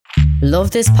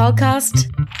Love this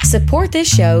podcast? Support this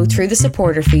show through the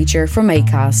supporter feature from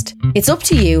Acast. It's up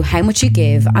to you how much you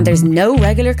give and there's no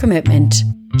regular commitment.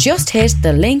 Just hit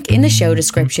the link in the show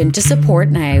description to support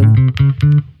now.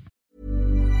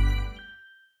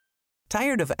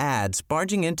 Tired of ads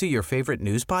barging into your favorite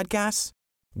news podcasts?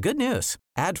 Good news.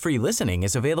 Ad-free listening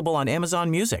is available on Amazon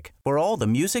Music for all the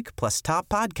music plus top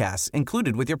podcasts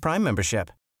included with your Prime membership.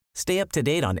 Stay up to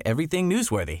date on everything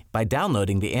newsworthy by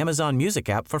downloading the Amazon Music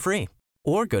app for free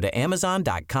or go to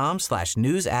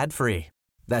amazon.com/news ad free.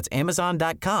 That's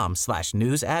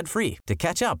amazon.com/news ad free to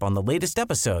catch up on the latest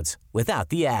episodes without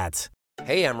the ads.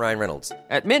 Hey, I'm Ryan Reynolds.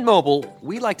 At Mint Mobile,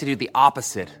 we like to do the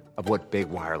opposite of what Big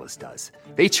Wireless does.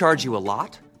 They charge you a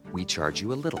lot, we charge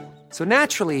you a little. So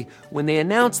naturally, when they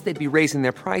announced they'd be raising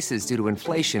their prices due to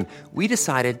inflation, we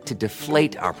decided to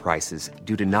deflate our prices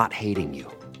due to not hating you.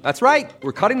 That's right.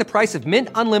 We're cutting the price of Mint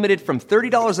Unlimited from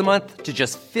 $30 a month to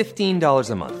just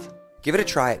 $15 a month. Give it a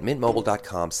try at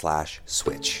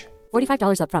mintmobile.com/switch.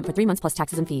 $45 up front for 3 months plus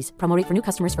taxes and fees. Promo rate for new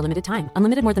customers for limited time.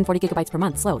 Unlimited more than 40 gigabytes per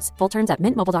month. Slows full terms at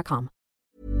mintmobile.com.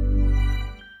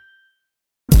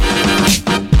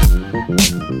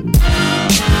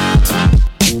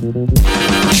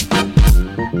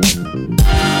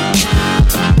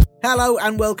 Hello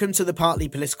and welcome to the Partly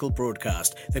Political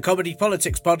Broadcast, the comedy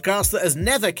politics podcast that has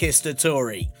never kissed a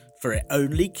Tory, for it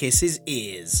only kisses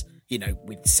ears. You know,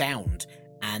 with sound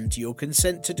and your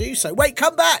consent to do so. Wait,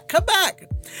 come back!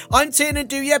 I'm Tiernan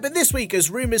Douieb, and this week, as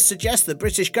rumours suggest the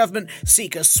British government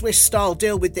seek a Swiss-style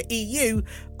deal with the EU,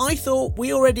 I thought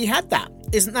we already had that.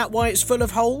 Isn't that why it's full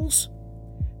of holes?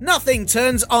 Nothing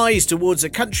turns eyes towards a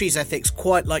country's ethics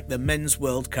quite like the Men's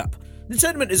World Cup. The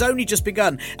tournament has only just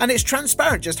begun, and it's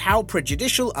transparent just how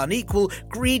prejudicial, unequal,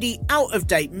 greedy,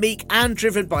 out-of-date, meek, and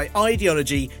driven by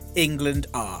ideology England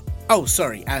are. Oh,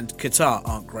 sorry, and Qatar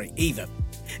aren't great either.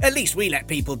 At least we let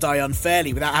people die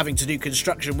unfairly without having to do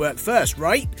construction work first,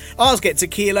 right? Ours get to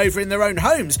keel over in their own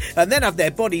homes, and then have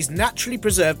their bodies naturally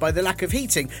preserved by the lack of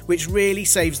heating, which really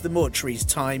saves the mortuaries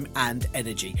time and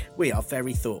energy. We are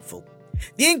very thoughtful.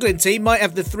 The England team might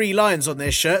have the 3 lions on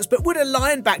their shirts, but would a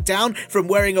lion back down from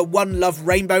wearing a One Love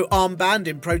rainbow armband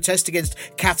in protest against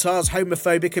Qatar's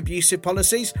homophobic abusive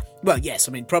policies? Well, yes,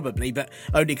 probably, but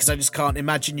only because I just can't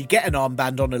imagine you get an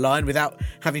armband on a lion without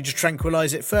having to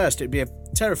tranquilise it first. It'd be a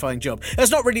terrifying job.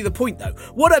 That's not really the point, though.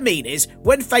 What I mean is,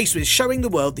 when faced with showing the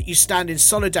world that you stand in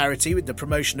solidarity with the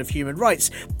promotion of human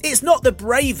rights, it's not the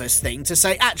bravest thing to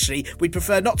say, actually, we'd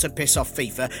prefer not to piss off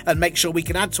FIFA and make sure we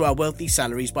can add to our wealthy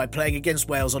salaries by playing against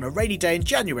Wales on a rainy day in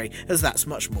January, as that's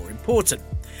much more important.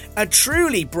 A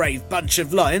truly brave bunch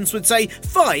of lions would say,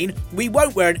 fine, we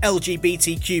won't wear an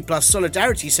LGBTQ plus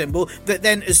solidarity symbol that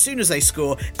then, as soon as they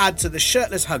score, add to the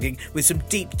shirtless hugging with some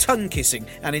deep tongue kissing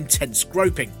and intense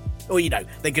groping. Or,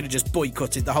 they could have just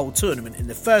boycotted the whole tournament in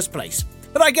the first place.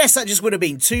 But I guess that just would have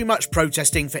been too much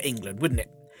protesting for England, wouldn't it?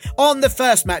 On the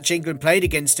first match England played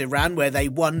against Iran, where they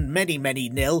won many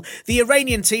 0, the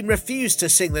Iranian team refused to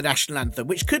sing the national anthem,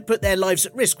 which could put their lives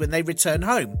at risk when they return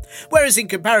home. Whereas in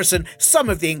comparison, some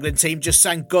of the England team just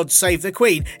sang God Save the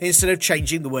Queen instead of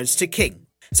changing the words to King.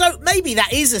 So maybe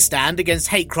that is a stand against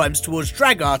hate crimes towards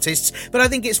drag artists, but I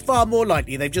think it's far more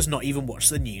likely they've just not even watched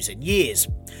the news in years.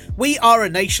 We are a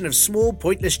nation of small,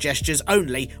 pointless gestures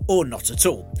only, or not at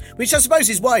all. Which I suppose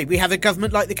is why we have a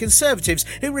government like the Conservatives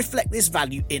who reflect this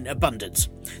value in abundance.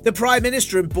 The Prime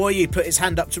Minister and boy who put his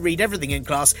hand up to read everything in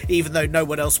class, even though no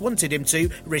one else wanted him to,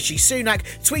 Rishi Sunak,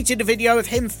 tweeted a video of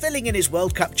him filling in his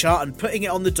World Cup chart and putting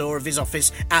it on the door of his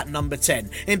office at number 10,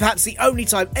 in perhaps the only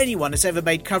time anyone has ever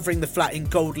made covering the flat in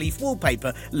gold leaf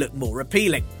wallpaper look more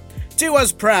appealing. Do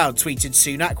us proud, tweeted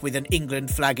Sunak with an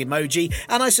England flag emoji,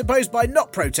 and I suppose by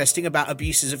not protesting about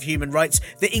abuses of human rights,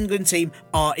 the England team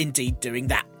are indeed doing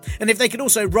that. And if they could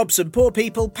also rob some poor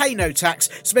people, pay no tax,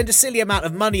 spend a silly amount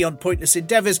of money on pointless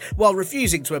endeavours while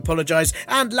refusing to apologise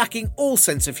and lacking all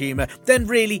sense of humour, then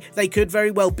really they could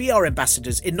very well be our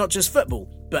ambassadors in not just football,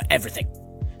 but everything.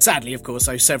 Sadly, of course,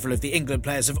 though, several of the England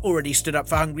players have already stood up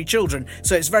for hungry children,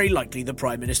 so it's very likely the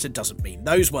Prime Minister doesn't mean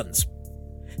those ones.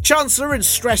 Chancellor and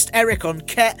stressed Eric on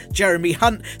Ket, Jeremy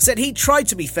Hunt, said he tried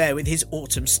to be fair with his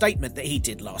autumn statement that he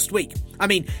did last week.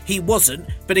 He wasn't,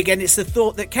 but again, it's the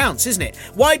thought that counts, isn't it?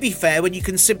 Why be fair when you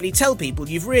can simply tell people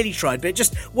you've really tried, but it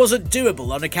just wasn't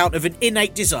doable on account of an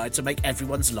innate desire to make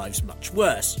everyone's lives much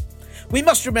worse? We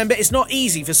must remember it's not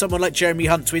easy for someone like Jeremy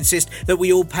Hunt to insist that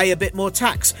we all pay a bit more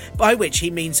tax, by which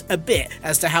he means a bit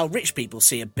as to how rich people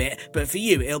see a bit, but for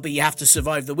you it'll be you have to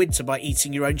survive the winter by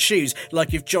eating your own shoes,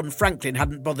 like if John Franklin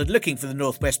hadn't bothered looking for the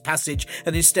Northwest Passage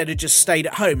and instead had just stayed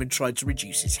at home and tried to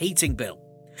reduce his heating bill.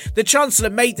 The Chancellor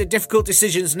made the difficult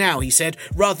decisions now, he said,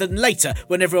 rather than later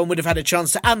when everyone would have had a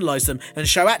chance to analyse them and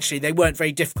show actually they weren't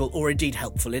very difficult or indeed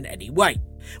helpful in any way.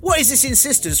 What is this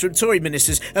insistence from Tory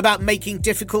ministers about making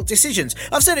difficult decisions?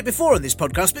 I've said it before on this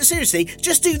podcast, but seriously,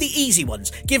 just do the easy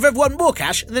ones. Give everyone more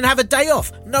cash and then have a day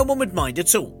off. No one would mind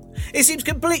at all. It seems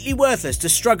completely worthless to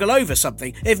struggle over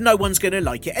something if no one's going to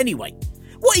like it anyway.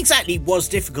 What exactly was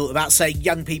difficult about saying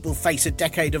young people face a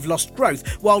decade of lost growth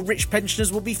while rich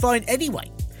pensioners will be fine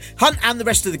anyway? Hunt and the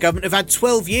rest of the government have had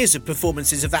 12 years of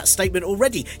performances of that statement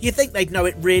already. You'd think they'd know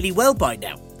it really well by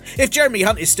now. If Jeremy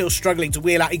Hunt is still struggling to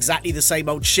wheel out exactly the same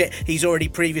old shit he's already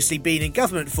previously been in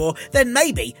government for, then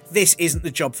maybe this isn't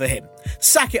the job for him.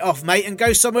 Sack it off, mate, and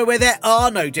go somewhere where there are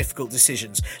no difficult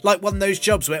decisions, like one of those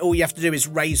jobs where all you have to do is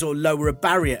raise or lower a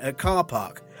barrier at a car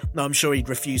park. No, I'm sure he'd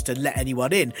refuse to let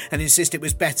anyone in and insist it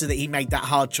was better that he made that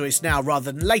hard choice now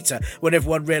rather than later when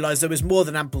everyone realised there was more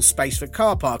than ample space for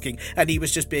car parking and he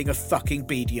was just being a fucking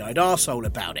beady-eyed arsehole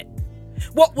about it.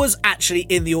 What was actually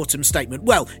in the autumn statement?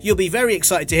 Well, you'll be very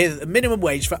excited to hear that the minimum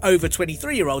wage for over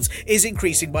 23-year-olds is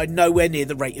increasing by nowhere near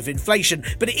the rate of inflation,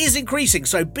 but it is increasing,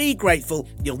 so be grateful.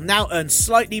 You'll now earn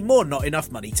slightly more not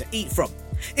enough money to eat from.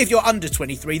 If you're under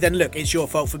 23, then look, it's your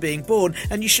fault for being born,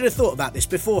 and you should have thought about this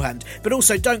beforehand. But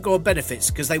also don't go on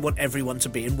benefits, because they want everyone to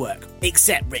be in work.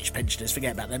 Except rich pensioners,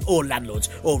 forget about them, or landlords,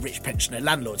 or rich pensioner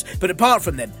landlords. But apart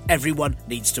from them, everyone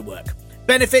needs to work.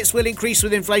 Benefits will increase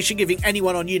with inflation, giving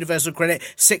anyone on universal credit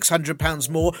 £600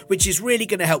 more, which is really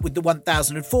going to help with the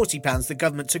 £1,040 the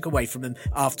government took away from them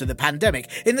after the pandemic,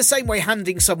 in the same way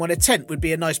handing someone a tent would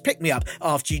be a nice pick-me-up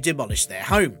after you demolish their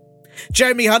home.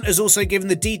 Jeremy Hunt has also given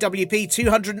the DWP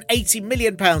 £280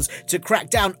 million to crack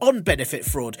down on benefit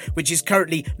fraud, which is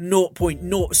currently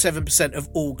 0.07% of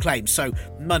all claims, so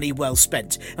money well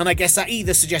spent. And I guess that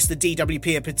either suggests the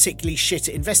DWP are particularly shit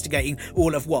at investigating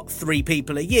all of, 3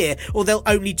 people a year, or they'll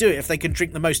only do it if they can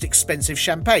drink the most expensive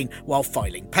champagne while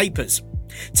filing papers.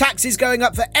 Taxes going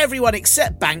up for everyone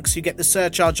except banks, who get the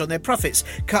surcharge on their profits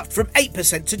cut from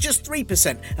 8% to just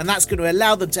 3%, and that's going to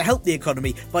allow them to help the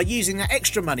economy by using that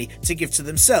extra money to give to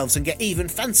themselves and get even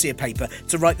fancier paper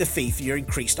to write the fee for your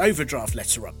increased overdraft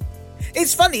letter on.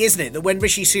 It's funny, isn't it, that when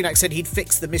Rishi Sunak said he'd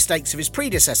fix the mistakes of his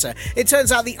predecessor, it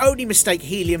turns out the only mistake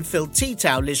helium-filled tea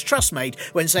towel Liz Truss made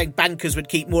when saying bankers would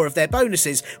keep more of their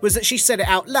bonuses was that she said it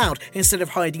out loud instead of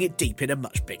hiding it deep in a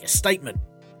much bigger statement.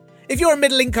 If you're a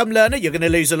middle-income learner, you're going to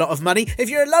lose a lot of money. If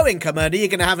you're a low-income earner, you're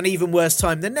going to have an even worse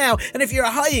time than now. And if you're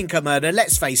a high-income earner,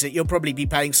 let's face it, you'll probably be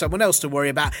paying someone else to worry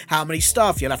about how many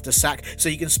staff you'll have to sack so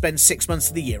you can spend 6 months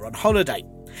of the year on holiday.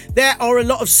 There are a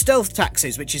lot of stealth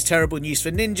taxes, which is terrible news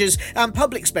for ninjas, and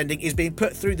public spending is being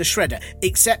put through the shredder,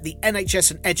 except the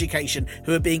NHS and education,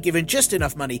 who are being given just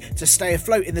enough money to stay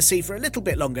afloat in the sea for a little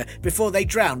bit longer before they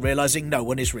drown, realising no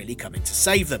one is really coming to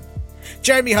save them.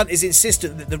 Jeremy Hunt is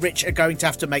insistent that the rich are going to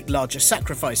have to make larger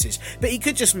sacrifices, but he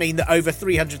could just mean that over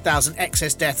 300,000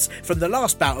 excess deaths from the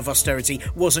last bout of austerity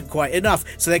wasn't quite enough,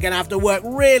 so they're going to have to work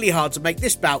really hard to make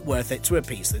this bout worth it to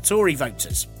appease the Tory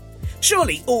voters.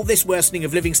 Surely all this worsening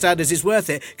of living standards is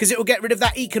worth it because it will get rid of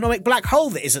that economic black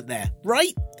hole that isn't there,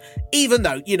 right? Even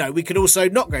though, we could also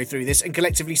not go through this and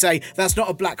collectively say that's not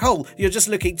a black hole, you're just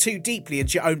looking too deeply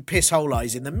into your own piss-hole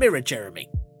eyes in the mirror, Jeremy.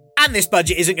 And this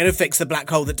budget isn't going to fix the black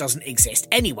hole that doesn't exist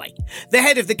anyway. The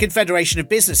head of the Confederation of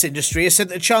Business Industry has said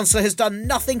that the Chancellor has done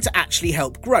nothing to actually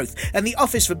help growth, and the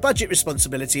Office for Budget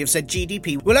Responsibility have said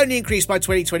GDP will only increase by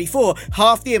 2024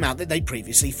 half the amount that they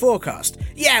previously forecast.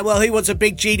 Yeah, well, who wants a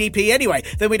big GDP anyway?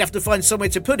 Then we'd have to find somewhere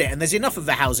to put it, and there's enough of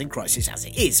the housing crisis as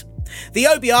it is. The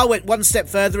OBR went one step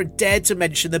further and dared to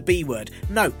mention the B word.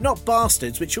 No, not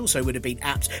bastards, which also would have been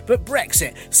apt, but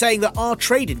Brexit, saying that our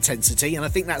trade intensity, and I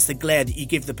think that's the glare that you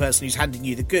give the person who's handing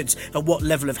you the goods and what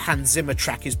level of Hans Zimmer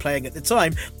track is playing at the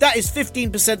time, that is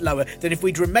 15% lower than if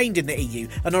we'd remained in the EU,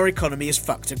 and our economy is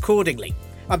fucked accordingly.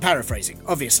 I'm paraphrasing,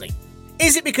 obviously.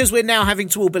 Is it because we're now having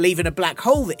to all believe in a black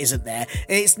hole that isn't there,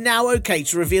 and it's now okay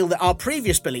to reveal that our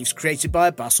previous beliefs created by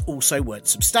a bus also weren't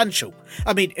substantial?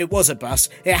 I mean, it was a bus,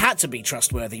 it had to be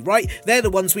trustworthy, right? They're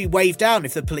the ones we wave down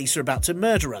if the police are about to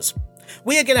murder us.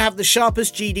 We are going to have the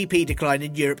sharpest GDP decline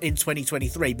in Europe in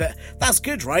 2023, but that's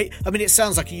good, right? I mean, it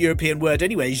sounds like a European word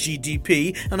anyway,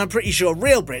 GDP, and I'm pretty sure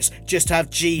real Brits just have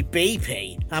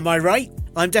GBP. Am I right?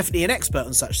 I'm definitely an expert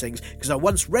on such things, because I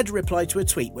once read a reply to a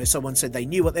tweet where someone said they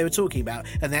knew what they were talking about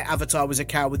and their avatar was a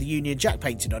cow with a Union Jack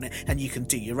painted on it, and you can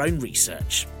do your own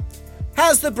research.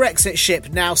 Has the Brexit ship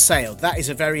now sailed? That is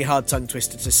a very hard tongue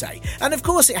twister to say. And of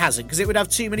course it hasn't, because it would have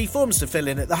too many forms to fill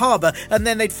in at the harbour, and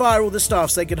then they'd fire all the staff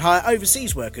so they could hire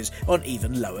overseas workers on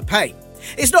even lower pay.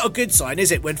 It's not a good sign,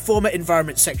 is it, when former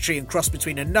Environment Secretary and cross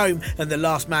between a gnome and the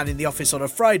last man in the office on a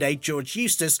Friday, George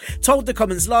Eustice, told the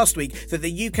Commons last week that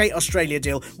the UK-Australia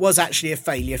deal was actually a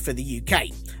failure for the UK.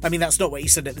 I mean, that's not what he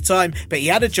said at the time, but he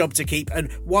had a job to keep,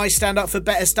 and why stand up for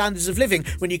better standards of living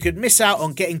when you could miss out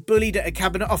on getting bullied at a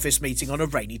Cabinet Office meeting on a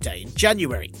rainy day in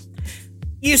January?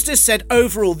 Eustice said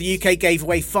overall the UK gave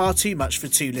away far too much for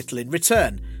too little in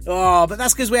return. Oh, but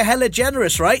that's because we're hella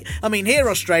generous, right? I mean, here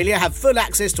Australia have full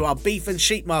access to our beef and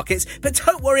sheep markets, but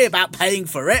don't worry about paying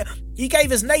for it. You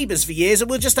gave us neighbours for years and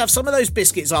we'll just have some of those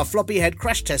biscuits our floppy-head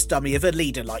crash test dummy of a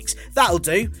leader likes. That'll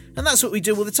do. And that's what we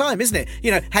do all the time, isn't it?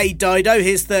 You know, hey Dido,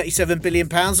 here's £37 billion.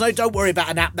 No, don't worry about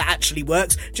an app that actually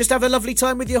works. Just have a lovely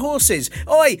time with your horses.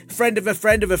 Oi, friend of a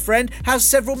friend of a friend has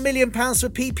several £1 million for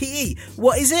PPE.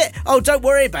 What is it? Oh, don't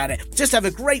worry about it. Just have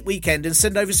a great weekend and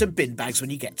send over some bin bags when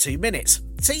you get 2 minutes.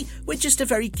 See, we're just a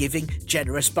very giving,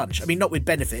 generous bunch. I mean, not with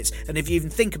benefits, and if you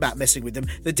even think about messing with them,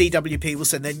 the DWP will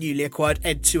send their newly acquired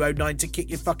Ed 209 to kick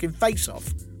your fucking face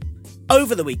off.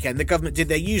 Over the weekend, the government did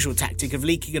their usual tactic of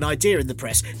leaking an idea in the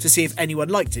press to see if anyone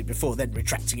liked it before then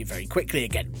retracting it very quickly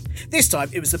again. This time,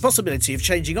 it was the possibility of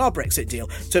changing our Brexit deal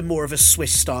to more of a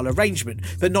Swiss-style arrangement,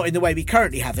 but not in the way we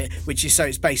currently have it, which is so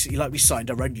it's basically like we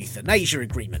signed our own euthanasia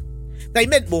agreement. They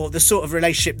meant more the sort of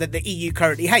relationship that the EU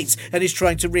currently hates and is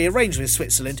trying to rearrange with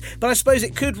Switzerland, but I suppose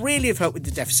it could really have helped with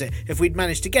the deficit if we'd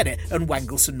managed to get it and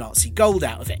wangle some Nazi gold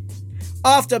out of it.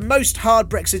 After most hard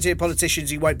Brexiteer politicians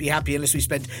who won't be happy unless we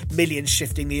spend millions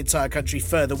shifting the entire country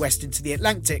further west into the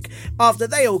Atlantic, after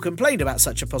they all complained about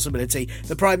such a possibility,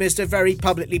 the Prime Minister very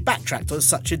publicly backtracked on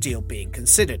such a deal being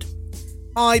considered.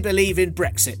 I believe in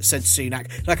Brexit, said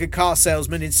Sunak, like a car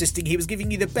salesman insisting he was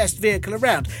giving you the best vehicle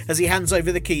around as he hands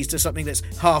over the keys to something that's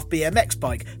half BMX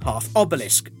bike, half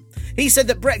obelisk. He said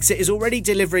that Brexit is already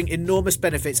delivering enormous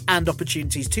benefits and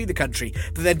opportunities to the country,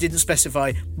 but then didn't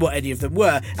specify what any of them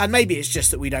were, and maybe it's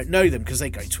just that we don't know them because they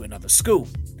go to another school.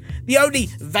 The only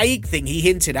vague thing he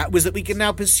hinted at was that we can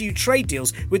now pursue trade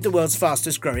deals with the world's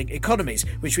fastest growing economies,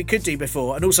 which we could do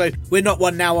before, and also we're not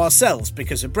one now ourselves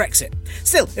because of Brexit.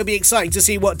 Still, it'll be exciting to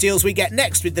see what deals we get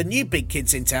next with the new big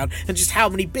kids in town and just how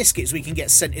many biscuits we can get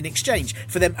sent in exchange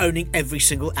for them owning every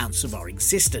single ounce of our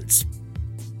existence.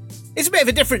 It's a bit of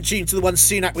a different tune to the one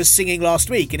Sunak was singing last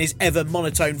week in his ever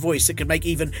monotone voice that can make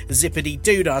even Zippity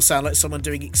Doodah sound like someone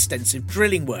doing extensive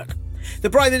drilling work. The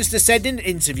Prime Minister said in an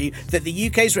interview that the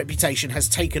UK's reputation has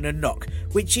taken a knock,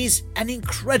 which is an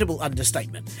incredible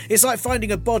understatement. It's like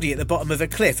finding a body at the bottom of a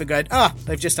cliff and going,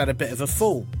 they've just had a bit of a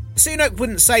fall. Sunak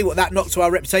wouldn't say what that knock to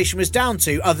our reputation was down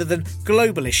to other than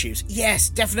global issues. Yes,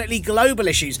 definitely global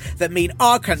issues that mean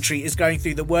our country is going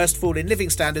through the worst fall in living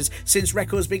standards since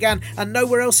records began and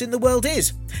nowhere else in the world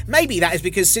is. Maybe that is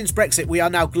because since Brexit we are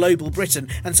now global Britain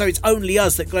and so it's only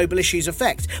us that global issues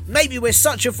affect. Maybe we're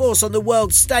such a force on the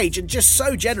world stage and just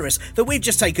so generous that we've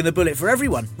just taken the bullet for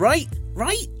everyone, right?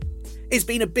 Right? It's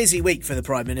been a busy week for the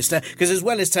Prime Minister because as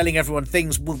well as telling everyone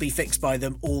things will be fixed by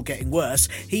them all getting worse,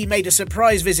 he made a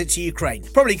surprise visit to Ukraine,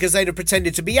 probably because they'd have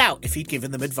pretended to be out if he'd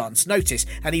given them advance notice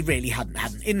and he really hadn't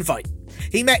had an invite.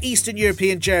 He met Eastern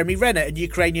European Jeremy Renner and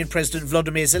Ukrainian President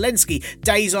Volodymyr Zelensky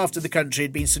days after the country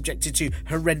had been subjected to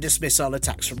horrendous missile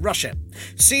attacks from Russia.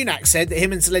 Sunak said that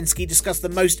him and Zelensky discussed the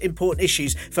most important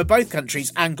issues for both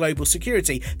countries and global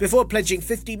security before pledging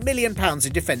 £50 million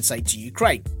in defence aid to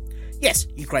Ukraine. Yes,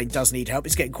 Ukraine does need help,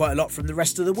 it's getting quite a lot from the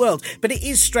rest of the world, but it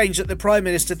is strange that the Prime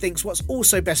Minister thinks what's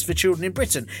also best for children in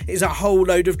Britain is a whole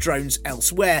load of drones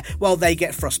elsewhere, while they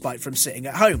get frostbite from sitting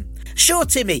at home. Sure,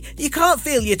 Timmy, you can't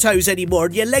feel your toes anymore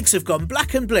and your legs have gone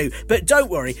black and blue, but don't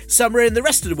worry, somewhere in the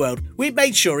rest of the world, we've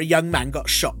made sure a young man got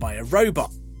shot by a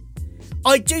robot.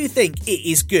 I do think it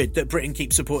is good that Britain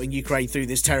keeps supporting Ukraine through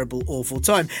this terrible, awful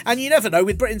time, and you never know,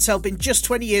 with Britain's help in just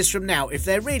 20 years from now, if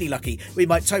they're really lucky, we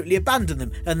might totally abandon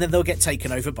them and then they'll get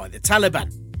taken over by the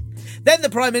Taliban. Then the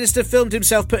Prime Minister filmed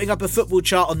himself putting up a football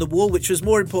chart on the wall, which was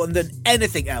more important than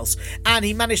anything else, and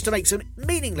he managed to make some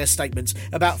meaningless statements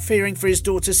about fearing for his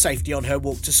daughter's safety on her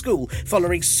walk to school,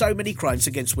 following so many crimes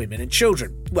against women and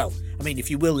children. Well, I mean,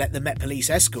 if you will let the Met Police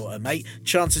escort her, mate,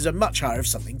 chances are much higher of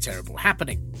something terrible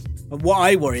happening. And what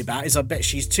I worry about is I bet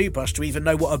she's too posh to even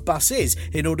know what a bus is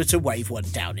in order to wave one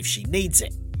down if she needs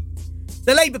it.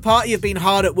 The Labour Party have been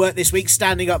hard at work this week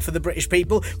standing up for the British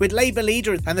people, with Labour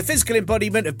leader and the physical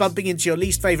embodiment of bumping into your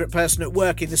least favourite person at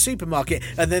work in the supermarket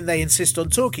and then they insist on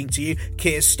talking to you,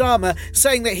 Keir Starmer,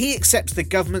 saying that he accepts the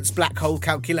government's black hole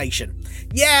calculation.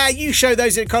 Yeah, you show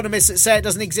those economists that say it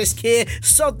doesn't exist, Keir,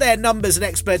 sod their numbers and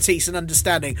expertise and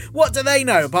understanding. What do they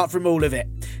know apart from all of it?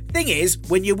 Thing is,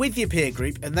 when you're with your peer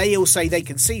group and they all say they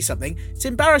can see something, it's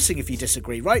embarrassing if you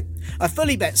disagree, right? I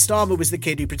fully bet Starmer was the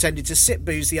kid who pretended to sip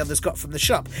booze the others got from the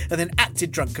shop and then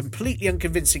acted drunk completely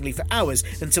unconvincingly for hours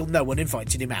until no one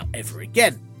invited him out ever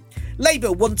again.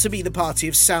 Labour want to be the party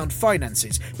of sound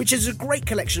finances, which is a great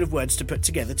collection of words to put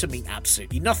together to mean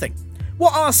absolutely nothing.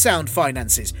 What are sound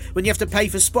finances? When you have to pay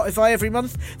for Spotify every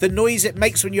month? The noise it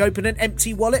makes when you open an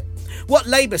empty wallet? What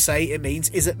Labour say it means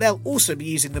is that they'll also be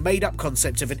using the made-up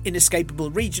concept of an inescapable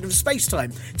region of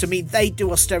space-time to mean they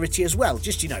do austerity as well,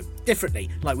 just, differently,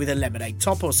 like with a lemonade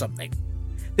top or something.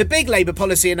 The big Labour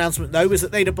policy announcement, though, was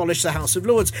that they'd abolish the House of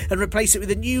Lords and replace it with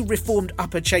a new reformed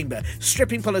upper chamber,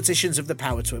 stripping politicians of the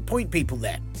power to appoint people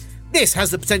there. This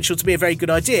has the potential to be a very good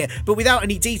idea, but without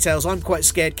any details, I'm quite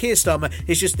scared Keir Starmer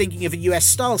is just thinking of a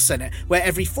US-style Senate, where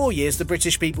every 4 years the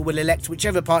British people will elect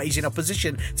whichever party's in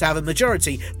opposition to have a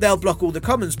majority, they'll block all the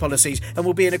Commons policies and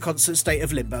will be in a constant state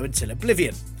of limbo until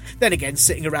oblivion. Then again,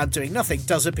 sitting around doing nothing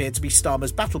does appear to be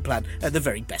Starmer's battle plan at the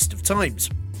very best of times.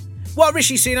 While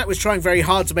Rishi Sunak was trying very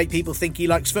hard to make people think he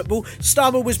likes football,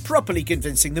 Starmer was properly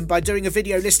convincing them by doing a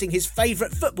video listing his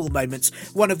favourite football moments,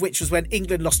 one of which was when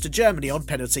England lost to Germany on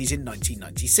penalties in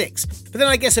 1996. But then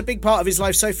I guess a big part of his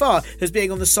life so far has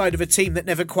being on the side of a team that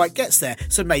never quite gets there,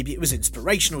 so maybe it was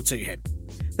inspirational to him.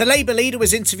 The Labour leader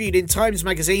was interviewed in Times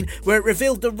magazine, where it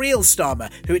revealed the real Starmer,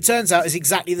 who it turns out is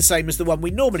exactly the same as the one we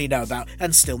normally know about,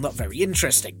 and still not very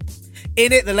interesting.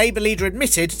 In it, the Labour leader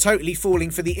admitted, totally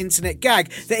falling for the internet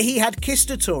gag, that he had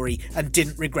kissed a Tory and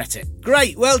didn't regret it.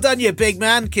 Great, well done you big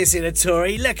man, kissing a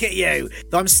Tory, look at you.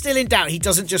 Though I'm still in doubt he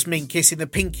doesn't just mean kissing the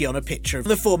pinky on a picture of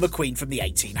the former Queen from the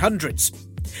 1800s.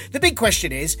 The big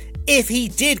question is, if he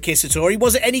did kiss a Tory,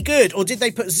 was it any good, or did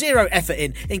they put zero effort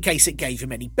in case it gave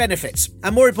him any benefits?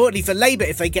 And more importantly for Labour,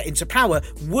 if they get into power,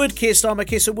 would Keir Starmer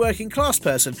kiss a working class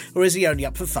person, or is he only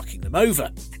up for fucking them over?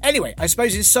 Anyway, I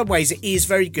suppose in some ways it is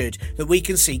very good that we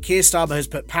can see Keir Starmer has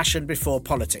put passion before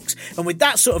politics, and with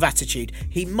that sort of attitude,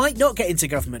 he might not get into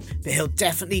government, but he'll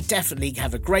definitely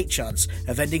have a great chance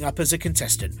of ending up as a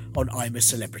contestant on I'm a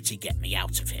Celebrity, Get Me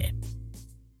Out of Here.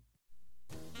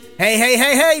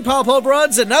 Hey, Paw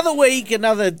Brods, another week.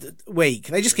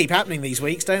 They just keep happening these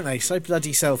weeks, don't they? So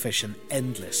bloody selfish and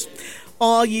endless.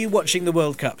 Are you watching the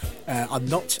World Cup? I'm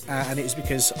not, and it's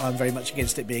because I'm very much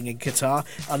against it being in Qatar,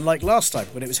 unlike last time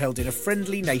when it was held in a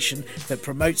friendly nation that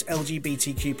promotes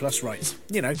LGBTQ plus rights.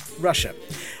 Russia.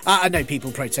 I know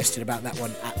people protested about that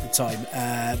one at the time,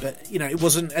 but, it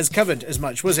wasn't as covered as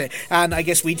much, was it? And I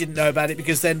guess we didn't know about it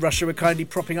because then Russia were kindly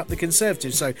propping up the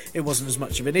Conservatives, so it wasn't as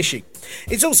much of an issue.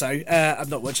 It's also, I'm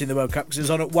not watching the World Cup because it was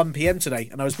on at 1 p.m. today,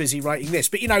 and I was busy writing this,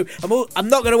 but, I'm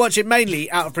not going to watch it mainly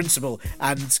out of principle,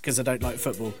 and because I don't like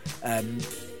football,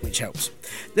 which helps.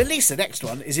 At least the next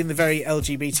one is in the very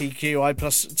LGBTQI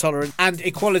plus tolerant and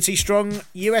equality strong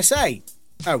USA.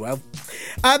 Oh well.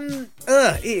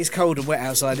 It is cold and wet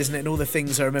outside, isn't it? And all the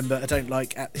things I remember I don't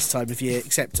like at this time of year,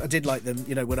 except I did like them,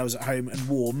 when I was at home and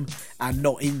warm and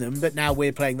not in them. But now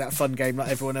we're playing that fun game like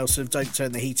everyone else of don't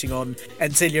turn the heating on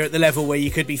until you're at the level where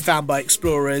you could be found by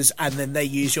explorers and then they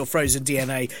use your frozen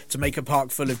DNA to make a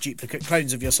park full of duplicate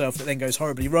clones of yourself that then goes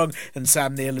horribly wrong and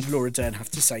Sam Neill and Laura Dern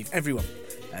have to save everyone.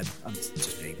 I'm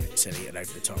just being a bit silly and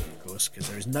over the top, of course, because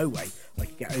there is no way I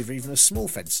could get over even a small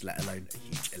fence, let alone a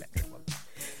huge electric one.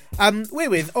 We're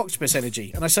with Octopus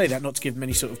Energy, and I say that not to give them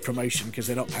any sort of promotion because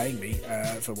they're not paying me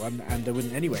for one, and I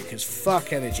wouldn't anyway because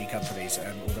fuck energy companies,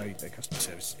 although their customer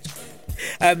service is quite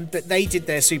good. But they did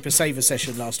their Super Saver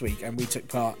session last week and we took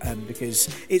part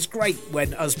because it's great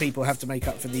when us people have to make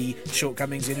up for the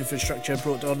shortcomings in infrastructure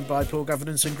brought on by poor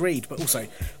governance and greed, but also,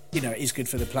 it is good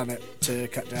for the planet to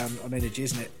cut down on energy,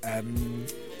 isn't it?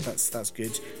 That's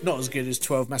good. Not as good as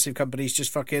 12 massive companies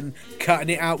just fucking cutting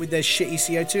it out with their shitty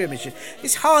CO2 emissions.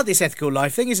 It's hard, this ethical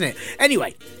life thing, isn't it?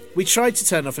 Anyway, we tried to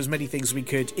turn off as many things as we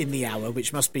could in the hour,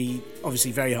 which must be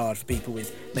obviously very hard for people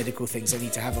with medical things they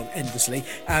need to have on endlessly.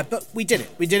 But we did it.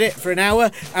 We did it for an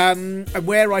hour. And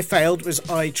where I failed was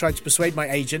I tried to persuade my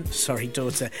agent,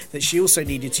 daughter, that she also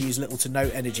needed to use little to no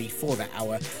energy for that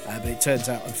hour. But it turns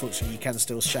out, unfortunately, you can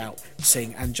still shout,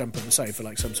 sing and jump on the sofa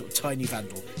like some sort of tiny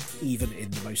vandal, even in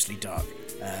the mostly dark,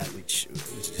 which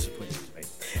was a disappointment to me.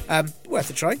 Worth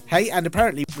a try. Hey, and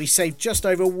apparently we saved just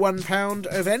over £1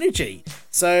 of energy.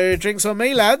 So drinks on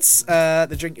me, lads.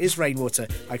 The drink is rainwater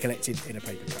I collected in a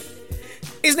paper cup.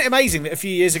 Isn't it amazing that a few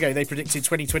years ago they predicted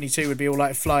 2022 would be all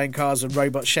like flying cars and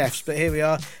robot chefs, but here we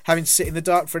are having to sit in the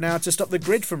dark for an hour to stop the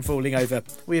grid from falling over.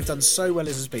 We have done so well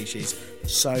as a species.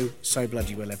 So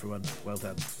bloody well, everyone. Well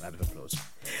done. Round of applause.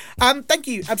 Thank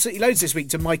you absolutely loads this week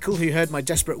to Michael, who heard my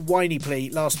desperate whiny plea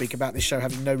last week about this show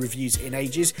having no reviews in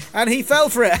ages, and he fell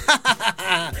for it.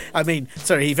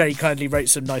 He very kindly wrote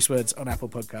some nice words on Apple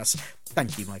Podcasts.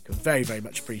 Thank you, Michael. Very, very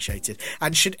much appreciated.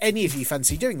 And should any of you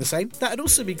fancy doing the same, that'd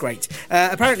also be great.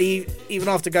 Apparently, even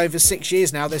after going for 6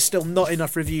 years now, there's still not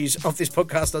enough reviews of this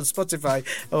podcast on Spotify,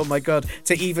 oh my God,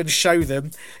 to even show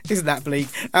them. Isn't that bleak?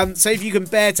 So if you can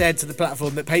bear to head to the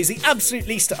platform that pays the absolute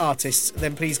least to artists,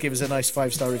 then please give us a nice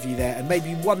 5-star review there, and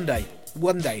maybe one day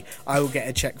I will get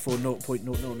a check for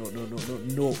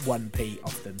 0.00001p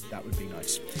off them. That would be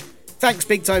nice. Thanks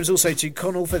big times also to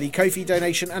Connell for the Ko-fi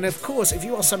donation, and of course, if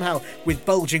you are somehow with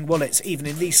bulging wallets, even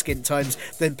in these skint times,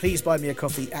 then please buy me a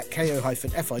coffee at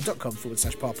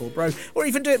ko-fi.com/parpoilbro, or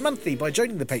even do it monthly by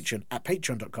joining the Patreon at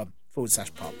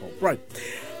patreon.com/parpoilbro.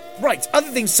 Right,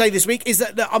 other things to say this week is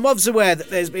that I'm obviously aware that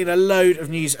there's been a load of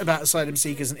news about asylum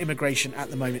seekers and immigration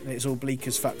at the moment, and it's all bleak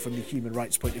as fuck from the human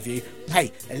rights point of view.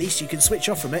 Hey, at least you can switch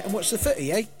off from it and watch the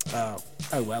footy, eh?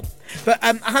 Oh well. But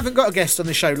I haven't got a guest on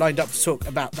the show lined up to talk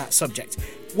about that subject.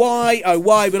 Why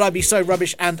would I be so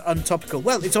rubbish and untopical?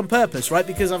 Well, it's on purpose, right?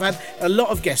 Because I've had a lot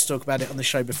of guests talk about it on the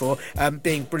show before,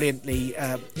 being brilliantly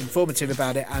informative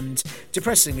about it, and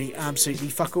depressingly, absolutely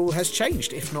fuck all has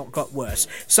changed, if not got worse.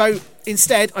 So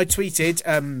instead, I tweeted...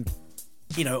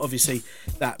 obviously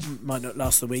that might not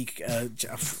last the week. I'm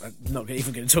not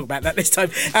even going to talk about that this time.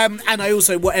 And I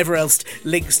also, whatever else,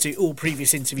 links to all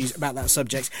previous interviews about that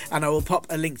subject. And I will pop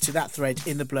a link to that thread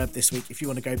in the blurb this week if you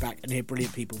want to go back and hear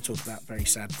brilliant people talk about very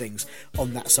sad things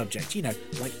on that subject.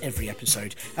 Like every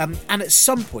episode. And at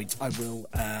some point, I will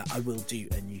do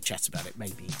a new chat about it,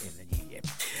 maybe in the new year.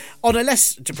 On a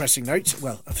less depressing note,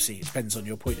 well, obviously it depends on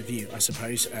your point of view, I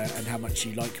suppose, and how much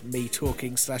you like me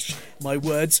talking / my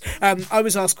words. I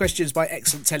was asked questions by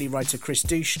excellent telly writer Chris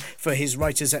Douche for his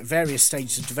Writers at Various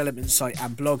Stages of Development site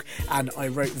and blog, and I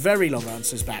wrote very long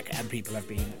answers back, and people have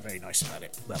been very nice about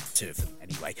it. Well, 2 of them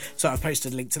anyway. So I've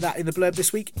posted a link to that in the blurb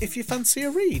this week if you fancy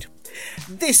a read.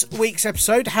 This week's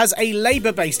episode has a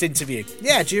Labour-based interview.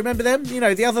 Yeah, do you remember them?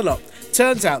 The other lot.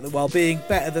 Turns out that while being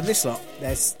better than this lot,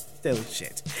 they're still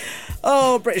shit.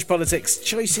 Oh, British politics.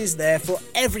 Choices there for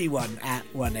everyone at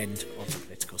one end of the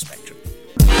political spectrum.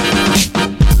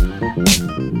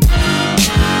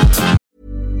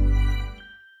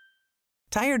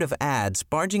 Tired of ads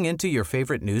barging into your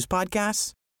favorite news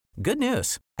podcasts? Good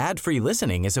news. Ad-free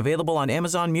listening is available on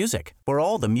Amazon Music for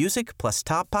all the music plus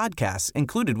top podcasts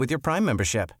included with your Prime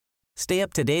membership. Stay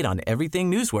up to date on everything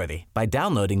newsworthy by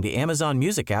downloading the Amazon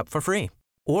Music app for free,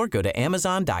 or go to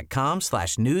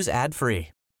amazon.com/news ad free.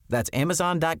 That's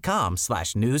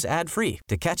amazon.com/news ad free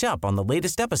to catch up on the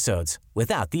latest episodes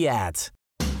without the ads.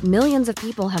 Millions of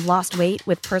people have lost weight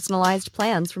with personalized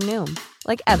plans from Noom.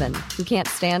 Like Evan, who can't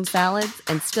stand salads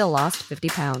and still lost 50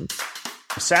 pounds.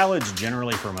 Salads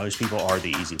generally for most people are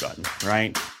the easy button,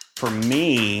 right? For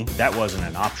me, that wasn't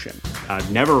an option. I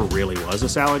never really was a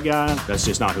salad guy. That's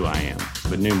just not who I am.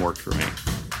 But Noom worked for me.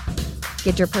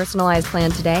 Get your personalized plan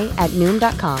today at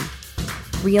Noom.com.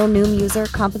 Real Noom user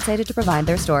compensated to provide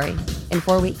their story. In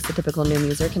 4 weeks, the typical Noom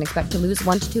user can expect to lose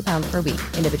 1 to 2 pounds per week.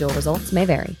 Individual results may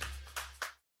vary.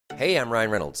 Hey, I'm Ryan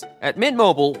Reynolds. At Mint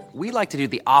Mobile, we like to do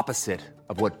the opposite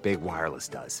of what Big Wireless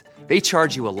does. They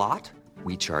charge you a lot,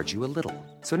 we charge you a little.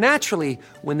 So naturally,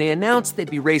 when they announced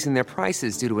they'd be raising their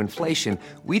prices due to inflation,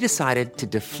 we decided to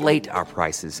deflate our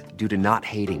prices due to not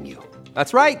hating you.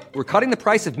 That's right. We're cutting the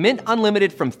price of Mint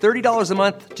Unlimited from $30 a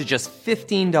month to just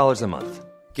 $15 a month.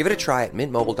 Give it a try at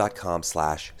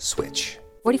mintmobile.com/switch.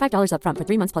 $45 up front for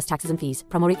 3 months plus taxes and fees.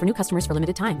 Promo rate for new customers for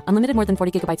limited time. Unlimited more than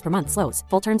 40 gigabytes per month. Slows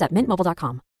full terms at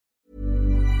mintmobile.com.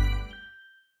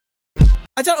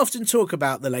 I don't often talk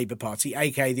about the Labour Party,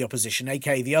 aka the opposition,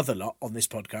 aka the other lot, on this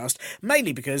podcast,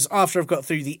 mainly because after I've got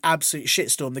through the absolute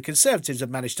shitstorm the Conservatives have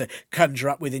managed to conjure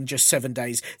up within just 7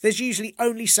 days, there's usually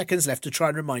only seconds left to try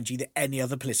and remind you that any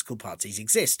other political parties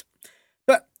exist.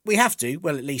 But we have to,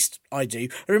 well at least I do,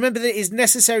 remember that it is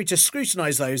necessary to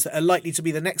scrutinise those that are likely to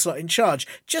be the next lot in charge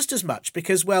just as much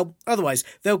because, well, otherwise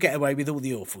they'll get away with all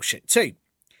the awful shit too.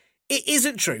 It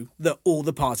isn't true that all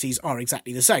the parties are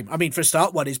exactly the same. I mean, for a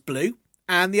start, one is blue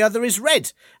and the other is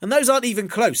red. And those aren't even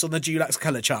close on the Dulux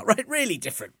colour chart, right? Really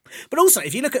different. But also,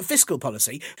 if you look at fiscal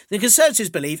policy, the Conservatives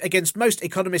believe, against most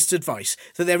economists' advice,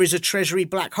 that there is a Treasury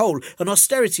black hole and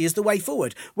austerity is the way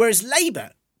forward, whereas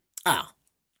Labour... well,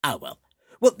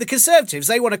 the Conservatives,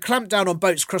 they want to clamp down on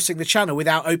boats crossing the Channel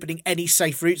without opening any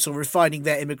safe routes or refining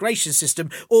their immigration system,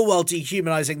 all while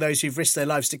dehumanising those who've risked their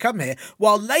lives to come here,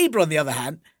 while Labour, on the other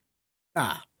hand...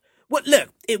 Well, look,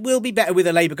 it will be better with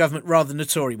a Labour government rather than a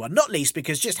Tory one, not least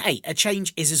because just, hey, a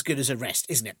change is as good as a rest,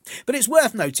 isn't it? But it's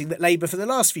worth noting that Labour for the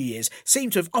last few years seem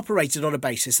to have operated on a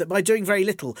basis that by doing very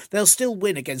little, they'll still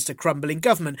win against a crumbling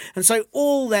government, and so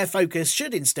all their focus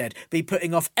should instead be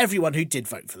putting off everyone who did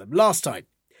vote for them last time.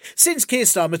 Since Keir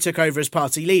Starmer took over as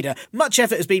party leader, much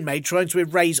effort has been made trying to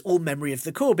erase all memory of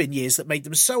the Corbyn years that made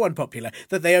them so unpopular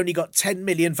that they only got 10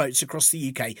 million votes across the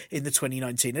UK in the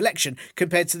 2019 election,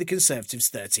 compared to the Conservatives'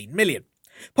 13 million.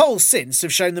 Polls since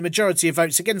have shown the majority of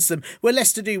votes against them were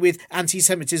less to do with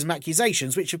anti-Semitism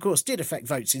accusations, which of course did affect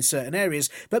votes in certain areas,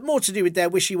 but more to do with their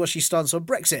wishy-washy stance on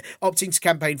Brexit, opting to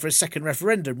campaign for a second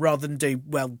referendum rather than do,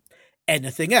 well,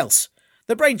 anything else.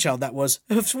 The brainchild, that was,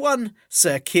 of one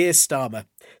Sir Keir Starmer.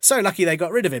 So lucky they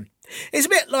got rid of him. It's a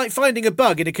bit like finding a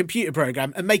bug in a computer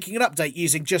programme and making an update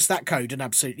using just that code and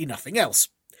absolutely nothing else.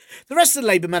 The rest of the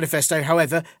Labour manifesto,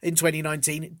 however, in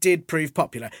 2019 did prove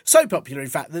popular. So popular, in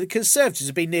fact, that the Conservatives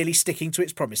have been nearly sticking to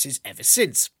its promises ever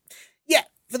since. Yet,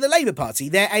 for the Labour Party,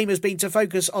 their aim has been to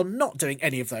focus on not doing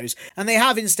any of those, and they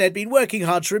have instead been working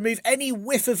hard to remove any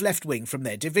whiff of left wing from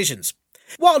their divisions.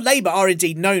 While Labour are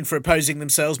indeed known for opposing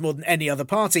themselves more than any other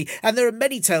party, and there are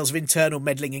many tales of internal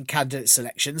meddling in candidate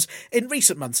selections, in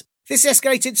recent months this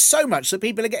escalated so much that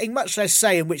people are getting much less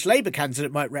say in which Labour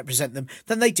candidate might represent them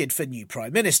than they did for new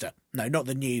Prime Minister. No, not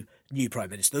the new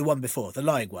Prime Minister, the one before, the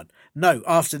lying one. No,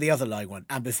 after the other lying one,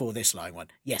 and before this lying one.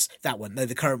 Yes, that one. No,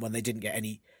 the current one, they didn't get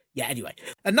any. Yeah, anyway.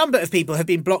 A number of people have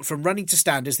been blocked from running to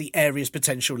stand as the area's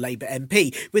potential Labour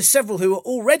MP, with several who are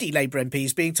already Labour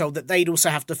MPs being told that they'd also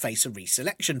have to face a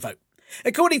reselection vote.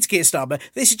 According to Keir Starmer,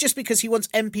 this is just because he wants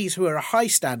MPs who are a high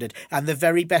standard and the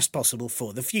very best possible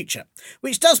for the future.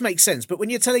 Which does make sense, but when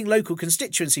you're telling local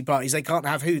constituency parties they can't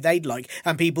have who they'd like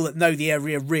and people that know the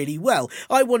area really well,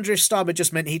 I wonder if Starmer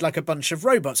just meant he'd like a bunch of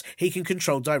robots he can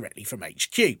control directly from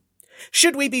HQ.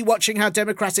 Should we be watching how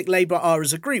democratic Labour are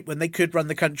as a group when they could run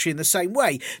the country in the same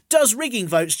way? Does rigging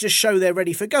votes just show they're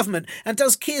ready for government? And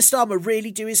does Keir Starmer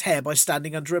really do his hair by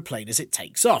standing under a plane as it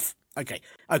takes off? Okay,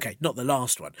 not the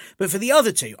last one. But for the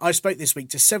other two, I spoke this week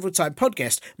to several-time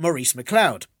podcast Maurice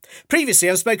McLeod. Previously,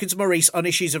 I've spoken to Maurice on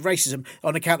issues of racism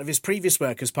on account of his previous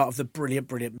work as part of the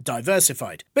brilliant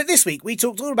Diversified. But this week, we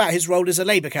talked all about his role as a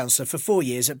Labour councillor for 4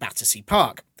 years at Battersea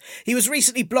Park. He was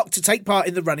recently blocked to take part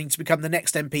in the running to become the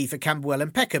next MP for Camberwell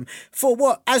and Peckham for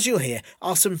what, as you'll hear,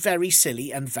 are some very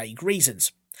silly and vague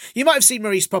reasons. You might have seen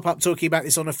Maurice pop up talking about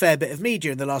this on a fair bit of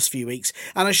media in the last few weeks,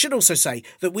 and I should also say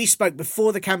that we spoke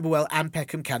before the Camberwell and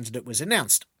Peckham candidate was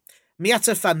announced.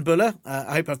 Miatta Fahnbulleh,